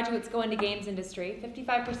our graduates go into games industry.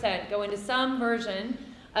 55% go into some version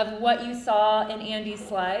of what you saw in Andy's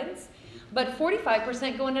slides, but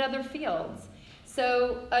 45% go into other fields.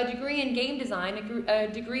 So a degree in game design, a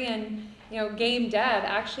degree in game dev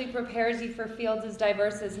actually prepares you for fields as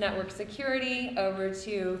diverse as network security, over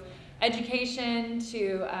to education,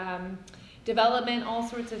 to development, all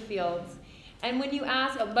sorts of fields. And when you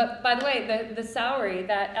ask, but by the way, the salary,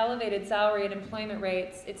 that elevated salary and employment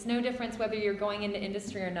rates, it's no difference whether you're going into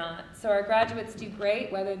industry or not. So our graduates do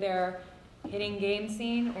great whether they're hitting game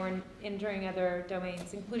scene or entering other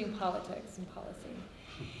domains, including politics and policy.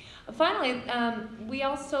 Finally, we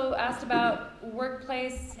also asked about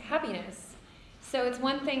workplace happiness. So it's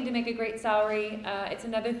one thing to make a great salary, it's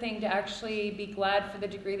another thing to actually be glad for the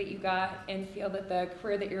degree that you got and feel that the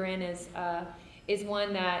career that you're in is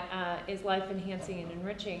one that is life-enhancing and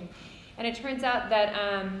enriching. And it turns out that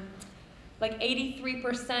like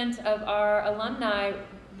 83% of our alumni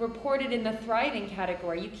reported in the thriving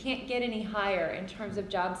category. You can't get any higher in terms of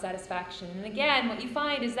job satisfaction. And again, what you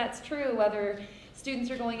find is that's true whether students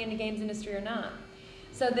are going into games industry or not.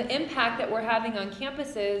 So the impact that we're having on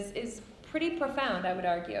campuses is pretty profound, I would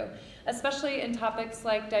argue, especially in topics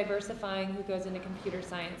like diversifying who goes into computer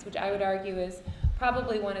science, which I would argue is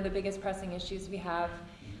probably one of the biggest pressing issues we have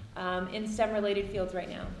in STEM-related fields right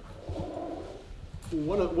now.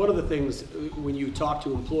 One of the things when you talk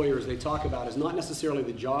to employers they talk about is not necessarily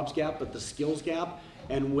the jobs gap, but the skills gap,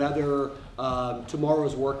 and whether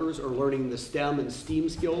tomorrow's workers are learning the STEM and STEAM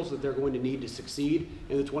skills that they're going to need to succeed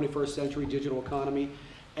in the 21st century digital economy.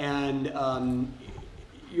 And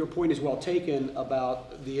your point is well taken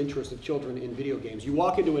about the interest of children in video games. You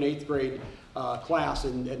walk into an 8th grade class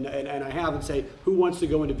and I have and say, who wants to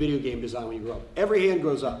go into video game design when you grow up? Every hand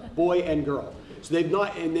goes up, boy and girl. So they've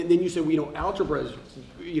not, and then you say, well, algebra is,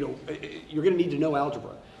 you're going to need to know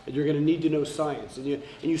algebra, and you're going to need to know science, and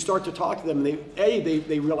you start to talk to them, and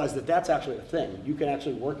they realize that that's actually a thing. You can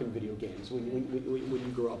actually work in video games when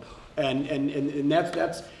you grow up, and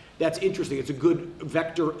that's interesting. It's a good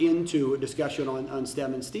vector into a discussion on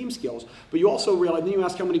STEM and STEAM skills. But you also realize, then you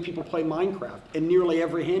ask how many people play Minecraft, and nearly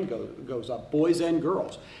every hand goes up, boys and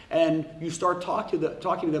girls. And you start talking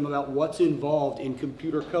to them about what's involved in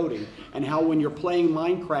computer coding, and how when you're playing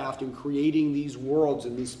Minecraft and creating these worlds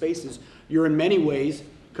and these spaces, you're in many ways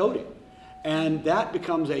coding. And that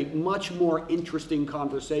becomes a much more interesting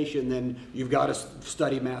conversation than you've got to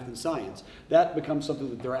study math and science. That becomes something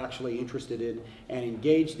that they're actually interested in and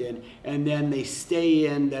engaged in. And then they stay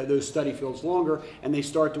in those study fields longer, and they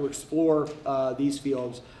start to explore these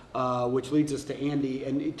fields, which leads us to Andy.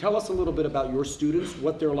 And tell us a little bit about your students,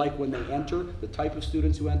 what they're like when they enter, the type of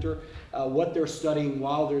students who enter, what they're studying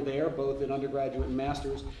while they're there, both in undergraduate and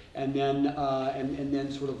masters, and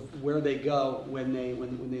then sort of where they go when they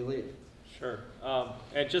leave. Sure.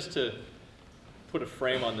 And just to put a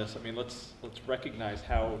frame on this, I mean, let's recognize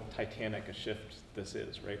how titanic a shift this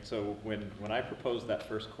is, right? So when I proposed that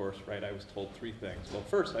first course, right, I was told three things. Well,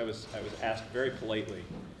 first, I was asked very politely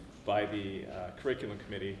by the curriculum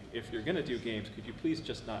committee, if you're going to do games, could you please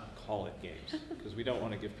just not call it games? Because we don't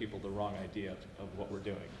want to give people the wrong idea of what we're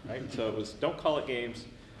doing, right? So it was, don't call it games.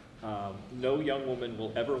 No young woman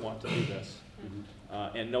will ever want to do this,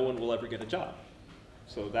 and no one will ever get a job.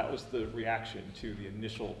 So that was the reaction to the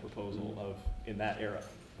initial proposal in that era,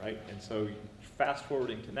 right? And so fast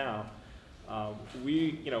forwarding to now,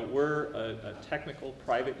 we're a technical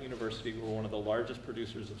private university. We're one of the largest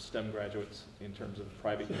producers of STEM graduates in terms of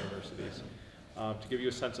private universities. To give you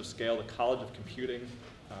a sense of scale, the College of Computing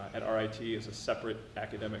at RIT is a separate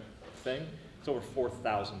academic thing. It's over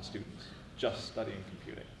 4,000 students just studying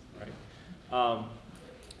computing, right?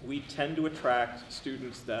 We tend to attract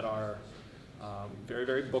students that are very,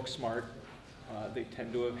 very book smart. They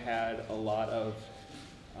tend to have had a lot of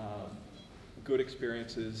good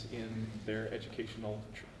experiences in their educational,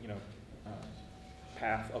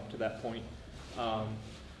 path up to that point.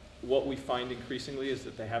 What we find increasingly is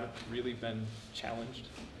that they haven't really been challenged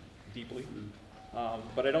deeply.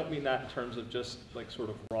 But I don't mean that in terms of just like sort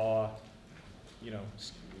of raw,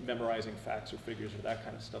 memorizing facts or figures or that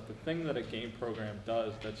kind of stuff. The thing that a game program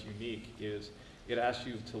does that's unique is It asks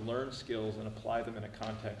you to learn skills and apply them in a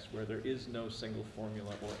context where there is no single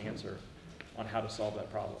formula or answer on how to solve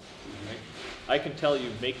that problem. Right? I can tell you,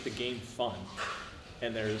 make the game fun,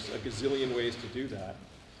 and there's a gazillion ways to do that,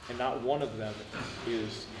 and not one of them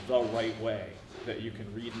is the right way that you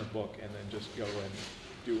can read in a book and then just go and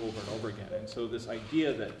do over and over again. And so this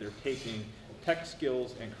idea that they're taking tech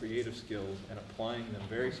skills and creative skills and applying them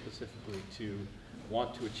very specifically to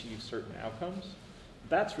want to achieve certain outcomes,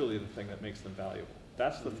 that's really the thing that makes them valuable.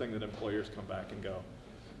 That's the thing that employers come back and go,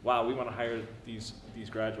 wow, we want to hire these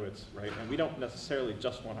graduates, right? And we don't necessarily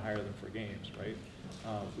just want to hire them for games, right?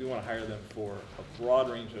 We want to hire them for a broad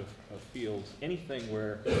range of fields, anything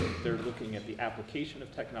where they're looking at the application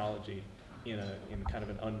of technology in kind of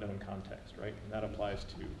an unknown context, right? And that applies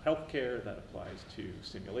to healthcare, that applies to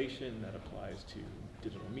simulation, that applies to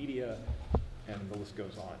digital media, and the list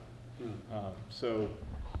goes on. So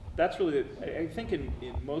that's really, I think in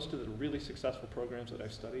most of the really successful programs that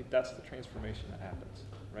I've studied, that's the transformation that happens,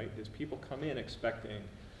 right? Is people come in expecting,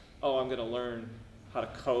 oh, I'm going to learn how to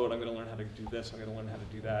code, I'm going to learn how to do this, I'm going to learn how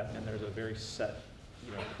to do that, and there's a very set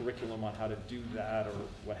curriculum on how to do that or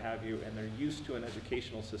what have you, and they're used to an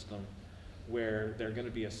educational system where they're going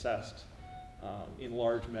to be assessed in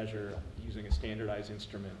large measure using a standardized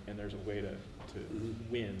instrument, and there's a way to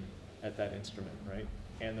win at that instrument, right?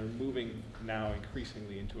 And they're moving now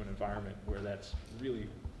increasingly into an environment where that's really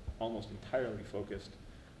almost entirely focused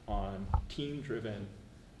on team-driven,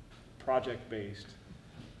 project-based,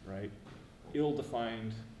 right?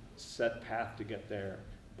 Ill-defined set path to get there,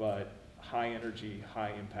 but high energy,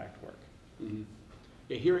 high impact work. Mm-hmm.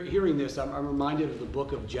 Yeah, hearing this, I'm reminded of the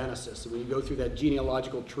book of Genesis. When you go through that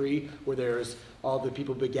genealogical tree where there's all the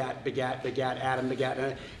people begat, Adam begat,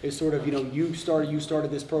 and it's sort of, you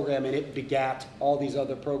started this program and it begat all these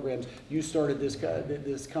other programs. You started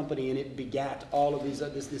this company and it begat all of these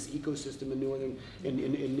this ecosystem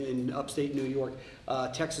in upstate New York.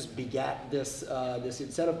 Texas begat this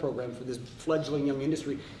incentive program for this fledgling young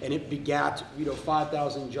industry, and it begat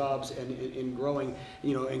 5,000 jobs and growing.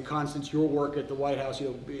 And Constance, your work at the White House,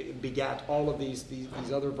 begat all of these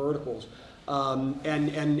other verticals.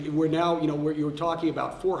 And we're now, you're talking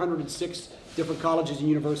about 406 different colleges and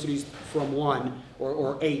universities from one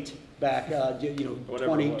or 8 back,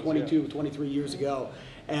 23 years ago.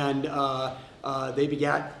 And they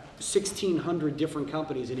begat 1,600 different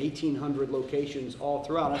companies in 1,800 locations all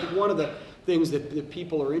throughout. I think one of the things that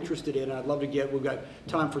people are interested in, and I'd love to we've got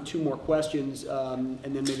time for 2 more questions, and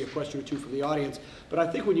then maybe a question or 2 from the audience. But I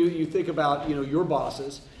think when you think about, your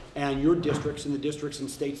bosses, and your districts and the districts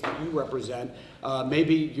and states that you represent.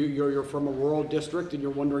 Maybe you're from a rural district and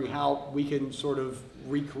you're wondering how we can sort of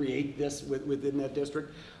recreate this within that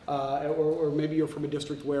district. Or maybe you're from a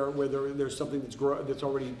district where there's something that's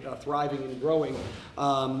already thriving and growing.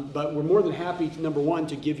 But we're more than happy, number one,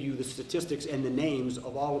 to give you the statistics and the names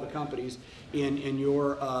of all of the companies in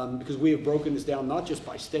your, because we have broken this down not just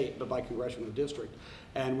by state, but by congressional district.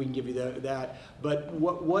 And we can give you that. But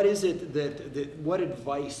what is it what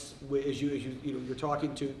advice, as you're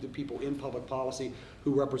talking to the people in public policy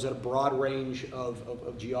who represent a broad range of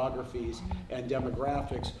geographies and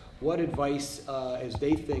demographics, what advice, as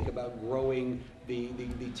they think about growing the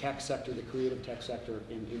tech sector, the creative tech sector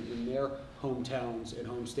in their hometowns and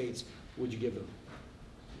home states, would you give them?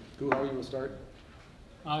 How are you going to start?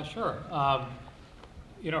 Sure.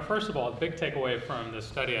 First of all, the big takeaway from this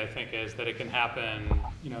study, I think, is that it can happen,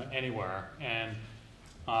 anywhere. And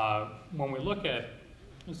when we look at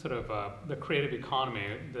sort of the creative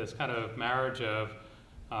economy, this kind of marriage of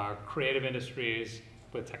creative industries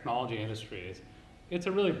with technology industries, it's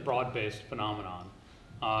a really broad-based phenomenon.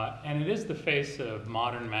 And it is the face of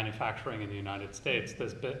modern manufacturing in the United States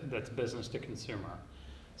that's business to consumer.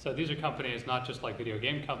 So these are companies not just like video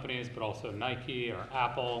game companies, but also Nike or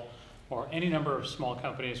Apple, or any number of small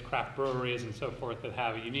companies, craft breweries and so forth, that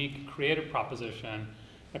have a unique creative proposition,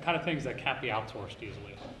 the kind of things that can't be outsourced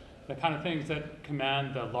easily, the kind of things that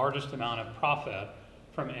command the largest amount of profit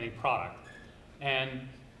from any product. And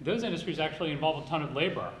those industries actually involve a ton of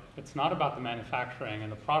labor. It's not about the manufacturing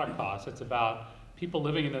and the product costs, it's about people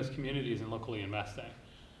living in those communities and locally investing.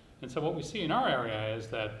 And so what we see in our area is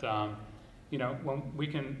that when we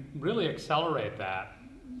can really accelerate that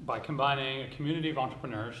by combining a community of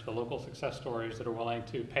entrepreneurs, the local success stories that are willing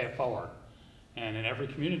to pay it forward. And in every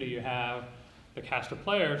community you have the cast of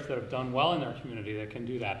players that have done well in their community that can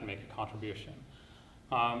do that and make a contribution.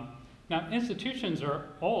 Now, institutions are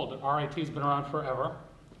old. RIT's been around forever,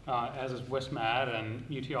 as is WISMAD and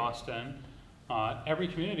UT Austin. Every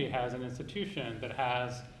community has an institution that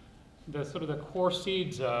has the sort of the core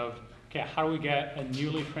seeds of, okay, how do we get a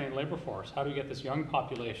newly trained labor force? How do we get this young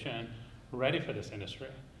population ready for this industry.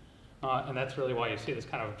 And that's really why you see this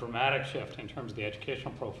kind of dramatic shift in terms of the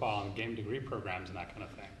educational profile and game degree programs and that kind of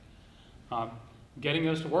thing. Getting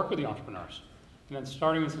those to work with the entrepreneurs, and then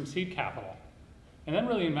starting with some seed capital, and then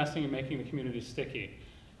really investing in making the community sticky.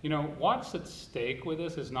 You know, what's at stake with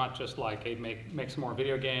this is not just like, hey, make some more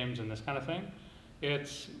video games and this kind of thing.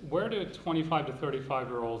 It's where do 25 to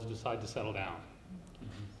 35-year-olds decide to settle down?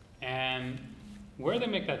 And where they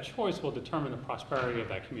make that choice will determine the prosperity of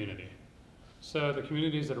that community. So the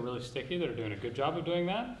communities that are really sticky, that are doing a good job of doing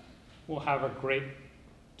that, will have a great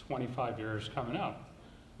 25 years coming up.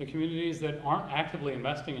 The communities that aren't actively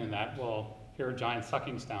investing in that will hear a giant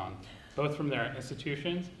sucking sound, both from their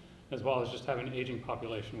institutions as well as just have an aging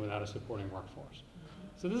population without a supporting workforce.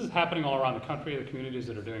 So this is happening all around the country. The communities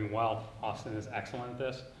that are doing well, Austin is excellent at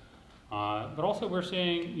this. But also we're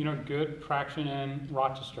seeing, you know, good traction in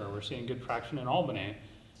Rochester. We're seeing good traction in Albany.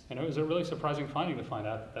 And it was a really surprising finding to find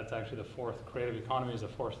out that that's actually the fourth, creative economy is the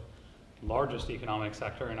fourth largest economic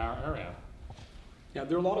sector in our area. Yeah,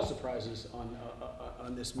 there are a lot of surprises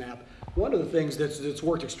on this map. One of the things that's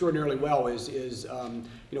worked extraordinarily well is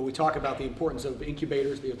you know, we talk about the importance of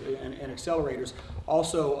incubators and accelerators.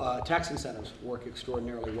 Also, tax incentives work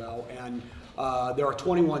extraordinarily well, and there are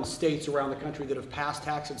 21 states around the country that have passed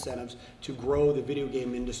tax incentives to grow the video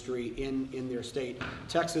game industry in their state.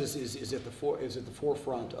 Texas is at the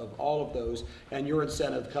forefront of all of those, and your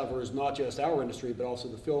incentive covers not just our industry but also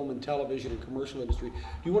the film and television and commercial industry. Do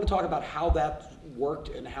you want to talk about how that worked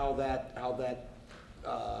and how that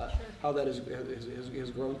has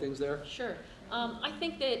grown things there? Sure. I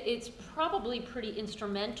think that it's probably pretty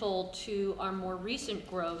instrumental to our more recent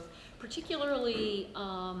growth, particularly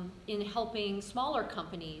in helping smaller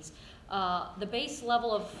companies. The base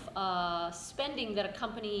level of spending that a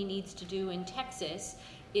company needs to do in Texas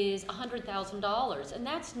is $100,000, and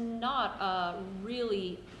that's not a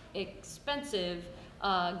really expensive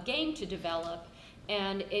game to develop.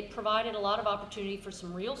 And it provided a lot of opportunity for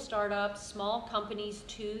some real startups, small companies,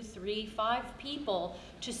 2, 3, 5 people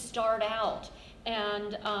to start out.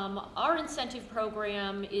 And our incentive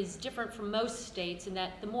program is different from most states in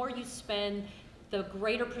that the more you spend, the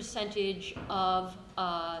greater percentage of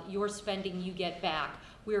your spending you get back.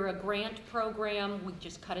 We're a grant program. We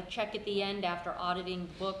just cut a check at the end after auditing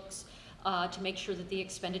books to make sure that the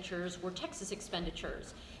expenditures were Texas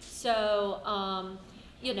expenditures. So,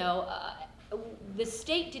 you know, the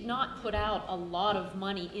state did not put out a lot of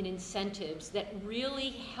money in incentives that really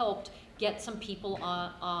helped get some people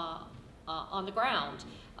on the ground.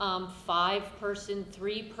 5-person,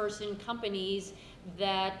 3-person companies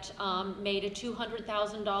that made a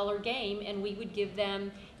 $200,000 game, and we would give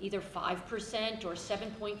them either 5% or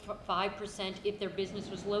 7.5% if their business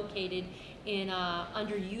was located in an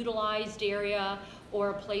underutilized area or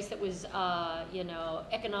a place that was, you know,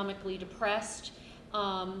 economically depressed.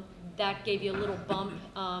 That gave you a little bump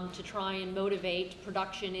to try and motivate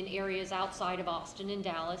production in areas outside of Austin and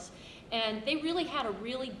Dallas. And they really had a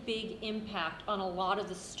really big impact on a lot of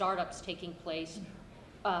the startups taking place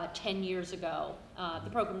 10 years ago. The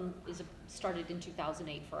program started in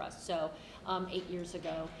 2008 for us, so 8 years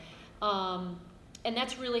ago. And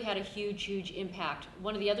that's really had a huge, huge impact.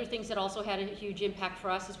 One of the other things that also had a huge impact for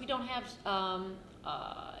us is we don't have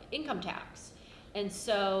income tax. And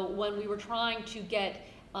so when we were trying to get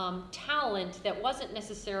talent that wasn't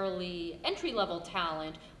necessarily entry-level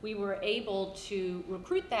talent, we were able to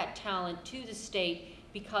recruit that talent to the state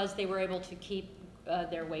because they were able to keep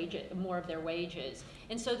more of their wages.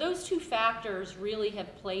 And so those two factors really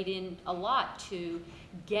have played in a lot to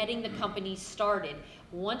getting the companies started.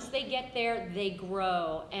 Once they get there, they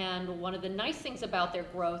grow. And one of the nice things about their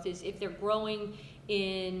growth is if they're growing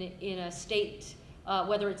in a state,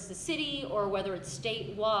 whether it's the city or whether it's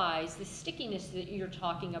state-wise, the stickiness that you're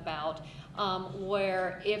talking about,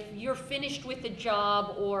 where if you're finished with the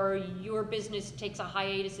job or your business takes a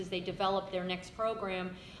hiatus as they develop their next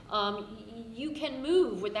program, you can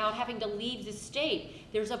move without having to leave the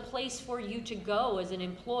state. There's a place for you to go as an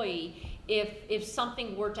employee if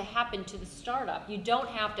something were to happen to the startup. You don't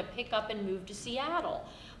have to pick up and move to Seattle.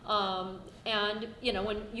 And you know,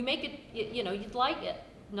 when you make it, you know, you'd like it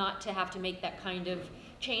not to have to make that kind of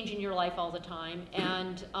change in your life all the time.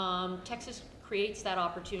 And Texas creates that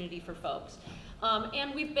opportunity for folks.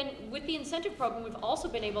 And we've been, with the incentive program, we've also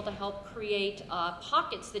been able to help create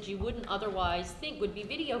pockets that you wouldn't otherwise think would be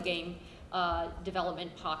video game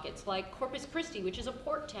development pockets, like Corpus Christi, which is a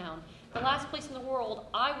port town. The last place in the world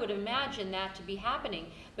I would imagine that to be happening.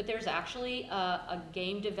 But there's actually a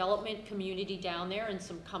game development community down there and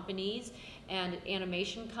some companies and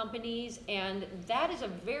animation companies, and that is a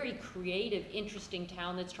very creative, interesting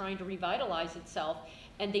town that's trying to revitalize itself.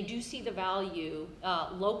 And they do see the value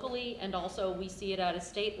locally, and also we see it at a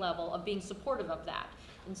state level of being supportive of that.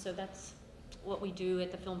 And so that's what we do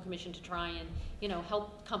at the Film Commission to try and, you know,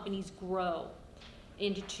 help companies grow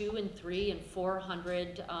into 200 and 300 and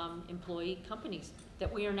 400 employee companies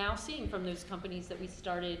that we are now seeing from those companies that we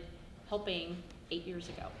started helping 8 years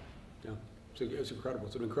ago. Yeah, it's incredible.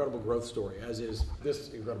 It's an incredible growth story, as is this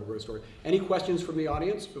incredible growth story. Any questions from the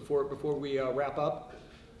audience before we wrap up?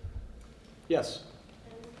 Yes.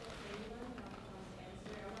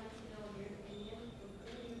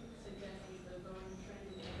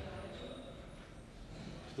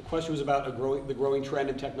 The question was about the growing trend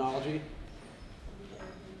in technology.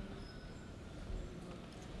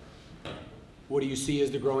 What do you see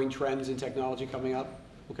as the growing trends in technology coming up?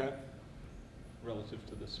 Okay. Relative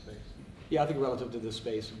to this space. Yeah, I think relative to this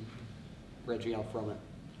space and branching out from it.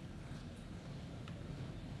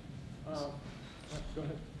 Go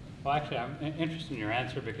ahead. Well, actually, I'm interested in your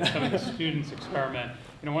answer because some of the students experiment.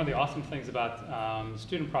 You know, one of the awesome things about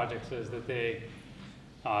student projects is that they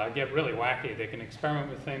get really wacky. They can experiment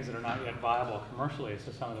with things that are not yet viable commercially,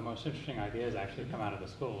 so some of the most interesting ideas actually come out of the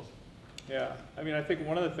schools. Yeah, I mean, I think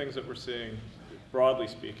one of the things that we're seeing, broadly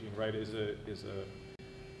speaking, right, is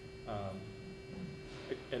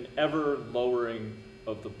an ever lowering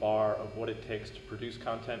of the bar of what it takes to produce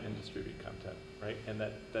content and distribute content, right? And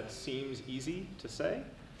that seems easy to say,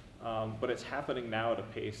 but it's happening now at a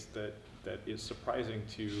pace that is surprising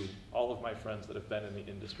to all of my friends that have been in the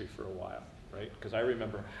industry for a while, right? Because I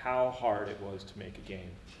remember how hard it was to make a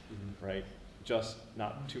game, right? Just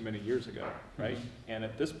not too many years ago, right? And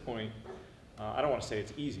at this point, I don't want to say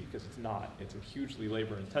it's easy because it's not. It's hugely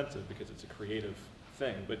labor intensive because it's a creative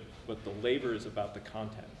thing, but the labor is about the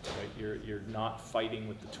content, right? You're not fighting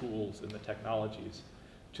with the tools and the technologies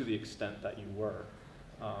to the extent that you were.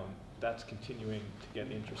 That's continuing to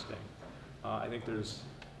get interesting. I think there's,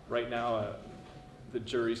 right now, the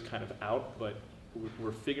jury's kind of out, but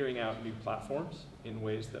we're figuring out new platforms in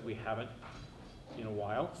ways that we haven't in a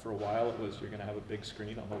while. For a while it was you're going to have a big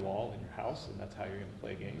screen on the wall in your house and that's how you're going to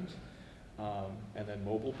play games. And then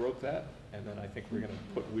mobile broke that, and then I think we're going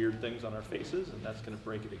to put weird things on our faces and that's going to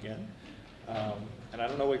break it again. And I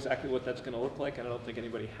don't know exactly what that's going to look like, and I don't think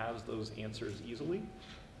anybody has those answers easily.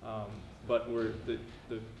 But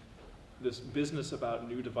this business about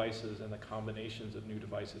new devices and the combinations of new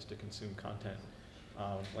devices to consume content,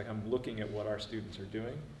 like I'm looking at what our students are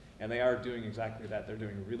doing, and they are doing exactly that. They're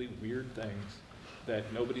doing really weird things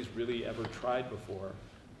that nobody's really ever tried before,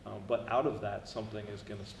 but out of that, something is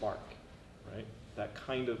going to spark, right? That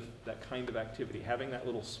kind of activity, having that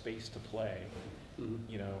little space to play,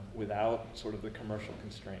 you know, without sort of the commercial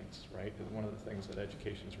constraints, right, is one of the things that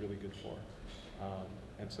education is really good for.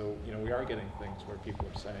 And so, you know, we are getting things where people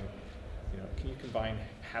are saying, you know, can you combine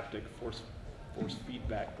haptic force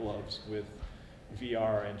feedback gloves with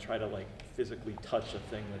VR and try to like physically touch a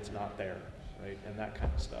thing that's not there, right, and that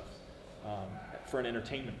kind of stuff, for an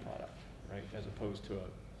entertainment product, right, as opposed to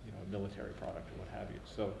a military product or what have you.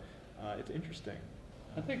 So it's interesting.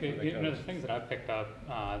 I think the things that I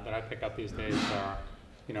pick up these days are,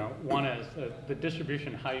 you know, one is the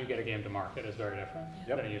distribution, how you get a game to market is very different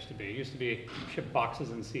than it used to be. It used to be ship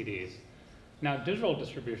boxes and CDs. Now digital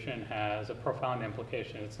distribution has a profound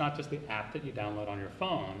implication. It's not just the app that you download on your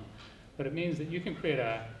phone, but it means that you can create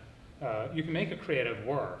you can make a creative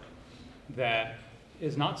work that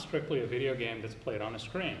is not strictly a video game that's played on a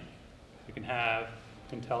screen. You can have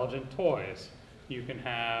intelligent toys. You can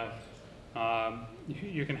have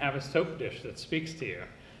a soap dish that speaks to you.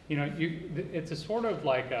 You know, it's a sort of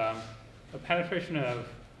like a penetration of,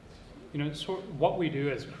 you know, what we do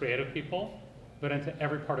as creative people, but into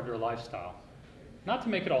every part of your lifestyle. Not to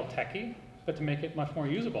make it all techie, but to make it much more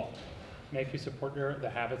usable, make you support the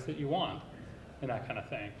habits that you want, and that kind of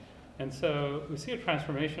thing. And so we see a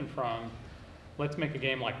transformation from let's make a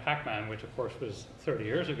game like Pac-Man, which of course was 30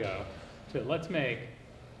 years ago, to let's make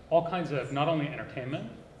all kinds of not only entertainment,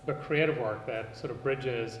 but creative work that sort of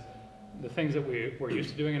bridges the things that we're used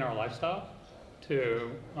to doing in our lifestyle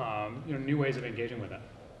to you know, new ways of engaging with it,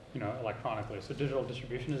 you know, electronically. So digital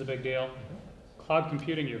distribution is a big deal. Cloud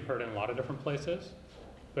computing you've heard in a lot of different places,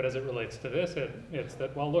 but as it relates to this, it's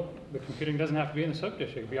that, well, look, the computing doesn't have to be in the soap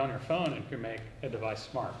dish. It can be on your phone and you can make a device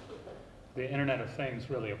smart. The Internet of Things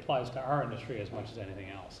really applies to our industry as much as anything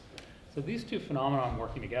else. So these two phenomena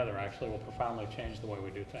working together actually will profoundly change the way we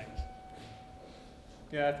do things.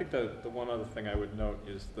 Yeah, I think the one other thing I would note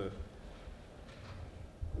is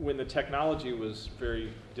when the technology was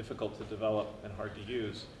very difficult to develop and hard to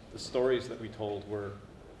use, the stories that we told were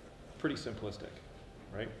pretty simplistic,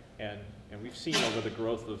 right? And we've seen over the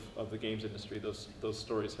growth of the games industry, those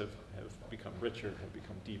stories have become richer, have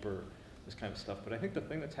become deeper, this kind of stuff. But I think the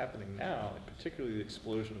thing that's happening now, and particularly the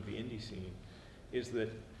explosion of the indie scene, is that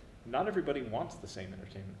not everybody wants the same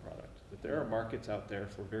entertainment product. That there are markets out there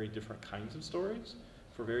for very different kinds of stories,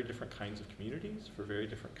 for very different kinds of communities, for very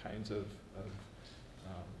different kinds of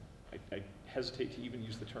I hesitate to even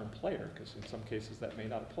use the term player, because in some cases that may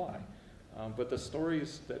not apply. But the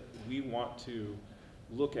stories that we want to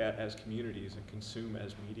look at as communities and consume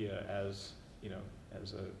as media, as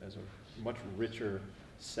as a much richer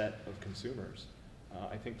set of consumers,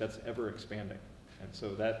 I think that's ever expanding, and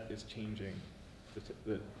so that is changing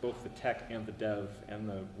both the tech and the dev and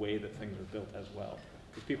the way that things are built as well,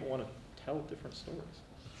 because people want to tell different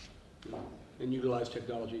stories and utilize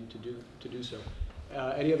technology to do so.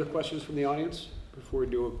 Any other questions from the audience before we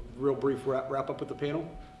do a real brief wrap up with the panel?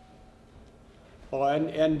 Well,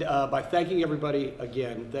 and by thanking everybody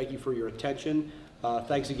again, thank you for your attention.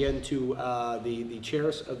 Thanks again to the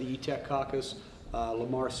chairs of the E-Tech Caucus,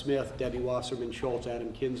 Lamar Smith, Debbie Wasserman Schultz,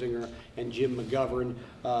 Adam Kinzinger, and Jim McGovern,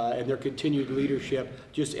 and their continued leadership.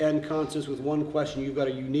 Just end, Constance, with one question. You've got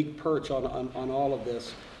a unique perch on all of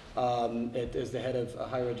this as the head of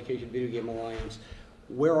Higher Education Video Game Alliance.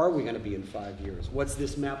 Where are we going to be in 5 years? What's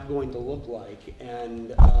this map going to look like?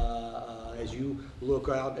 And as you look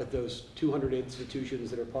out at those 200 institutions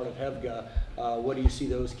that are part of HEVGA, what do you see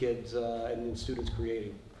those kids and students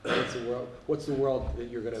creating? What's the world that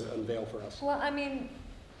you're going to unveil for us? Well, I mean,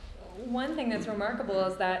 one thing that's remarkable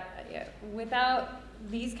is that without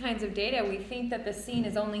these kinds of data, we think that the scene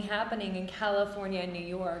is only happening in California and New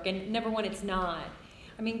York, and number one, it's not.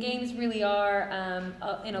 I mean, games really are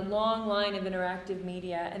in a long line of interactive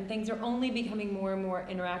media, and things are only becoming more and more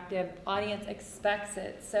interactive. Audience expects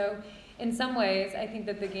it. So in some ways, I think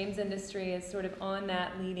that the games industry is sort of on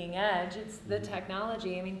that leading edge. It's the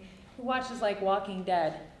technology. I mean, who watches like Walking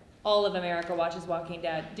Dead? All of America watches Walking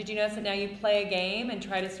Dead. Did you notice that now you play a game and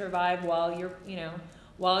try to survive while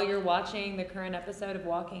you're watching the current episode of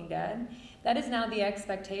Walking Dead? That is now the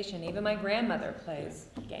expectation. Even my grandmother plays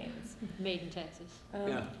games. Made in Texas.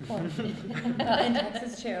 Yeah. In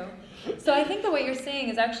Texas too. So I think that what you're seeing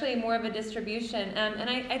is actually more of a distribution. And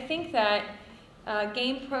I think that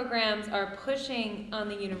game programs are pushing on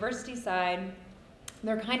the university side.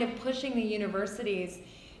 They're kind of pushing the universities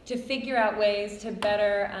to figure out ways to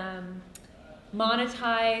better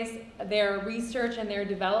monetize their research and their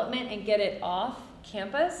development and get it off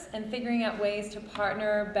campus, and figuring out ways to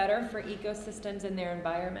partner better for ecosystems in their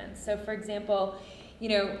environments. So for example,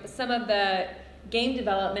 some of the game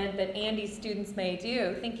development that Andy's students may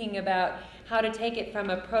do, thinking about how to take it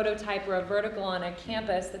from a prototype or a vertical on a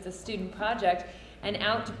campus that's a student project and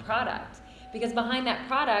out to product. Because behind that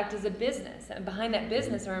product is a business, and behind that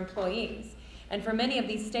business are employees. And for many of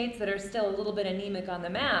these states that are still a little bit anemic on the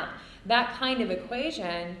map, that kind of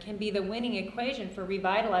equation can be the winning equation for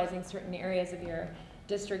revitalizing certain areas of your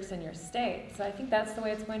districts and your state. So I think that's the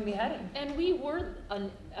way it's going to be heading. And we were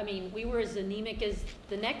as anemic as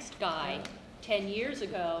the next guy 10 years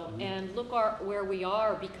ago, and look where we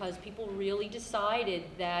are, because people really decided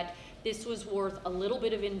that this was worth a little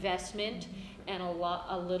bit of investment and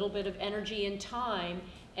a little bit of energy and time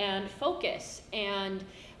and focus. And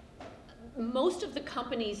most of the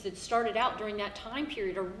companies that started out during that time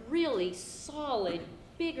period are really solid,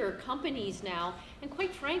 bigger companies now, and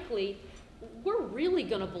quite frankly, we're really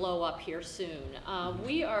going to blow up here soon.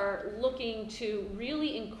 We are looking to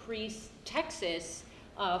really increase Texas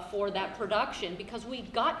for that production, because we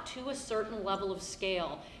got to a certain level of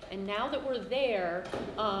scale. And now that we're there,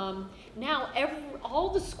 now all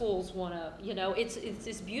the schools want to, it's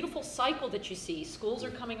this beautiful cycle that you see. Schools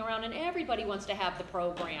are coming around and everybody wants to have the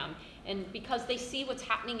program, and because they see what's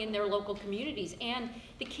happening in their local communities. And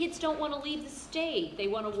the kids don't want to leave the state. They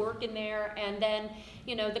want to work in there. And then,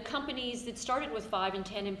 the companies that started with 5 and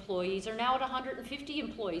 10 employees are now at 150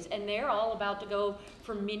 employees, and they're all about to go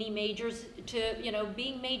from mini majors to,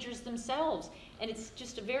 being majors themselves. And it's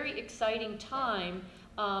just a very exciting time.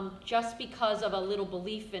 Just because of a little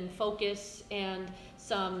belief and focus and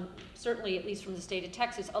some, certainly at least from the state of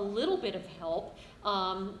Texas, a little bit of help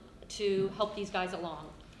to help these guys along.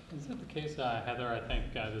 Is it the case, Heather, I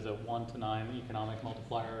think there's a 1 to 9 economic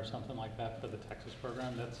multiplier or something like that for the Texas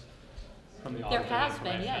program? That's from the There audited has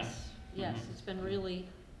been, information. yes. Yes, it's been really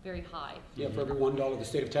very high Yeah, for every $1 the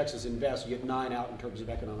state of Texas invests, you get 9 out in terms of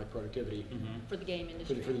economic productivity. for the game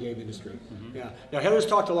industry. For the game industry. Yeah. Now, Heather's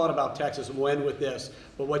talked a lot about Texas, and we'll end with this,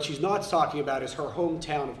 but what she's not talking about is her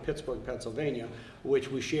hometown of Pittsburgh, Pennsylvania, which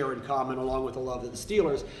we share in common along with the love of the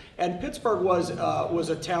Steelers. And Pittsburgh was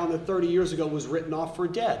a town that 30 years ago was written off for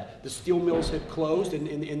dead. The steel mills had closed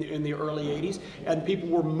in the early 80s, and people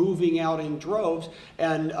were moving out in droves.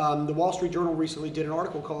 And the Wall Street Journal recently did an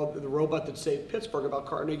article called "The Robot That Saved Pittsburgh" about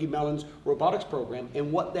Carnegie Mellon's robotics program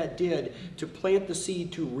and what that did to plant the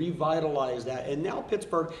seed to revitalize that. And now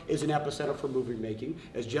Pittsburgh is an epicenter for movie making.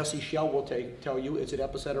 As Jesse Schell will tell you, it's an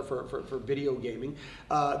epicenter for video gaming.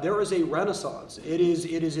 There is a renaissance. It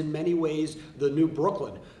is in many ways the new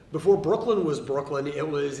Brooklyn. Before Brooklyn was Brooklyn, it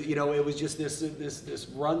was just this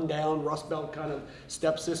rundown Rust Belt kind of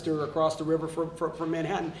stepsister across the river from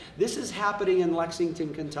Manhattan. This is happening in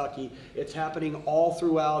Lexington, Kentucky. It's happening all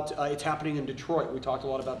throughout. It's happening in Detroit. We talked a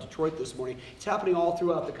lot about Detroit this morning. It's happening all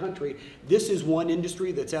throughout the country. This is one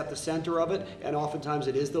industry that's at the center of it, and oftentimes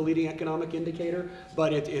it is the leading economic indicator.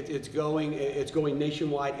 But it's going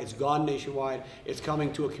nationwide. It's gone nationwide. It's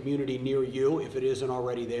coming to a community near you if it isn't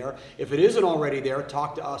already there. If it isn't already there,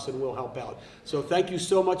 talk to us and we'll help out. So thank you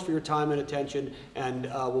so much for your time and attention, and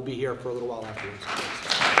we'll be here for a little while afterwards.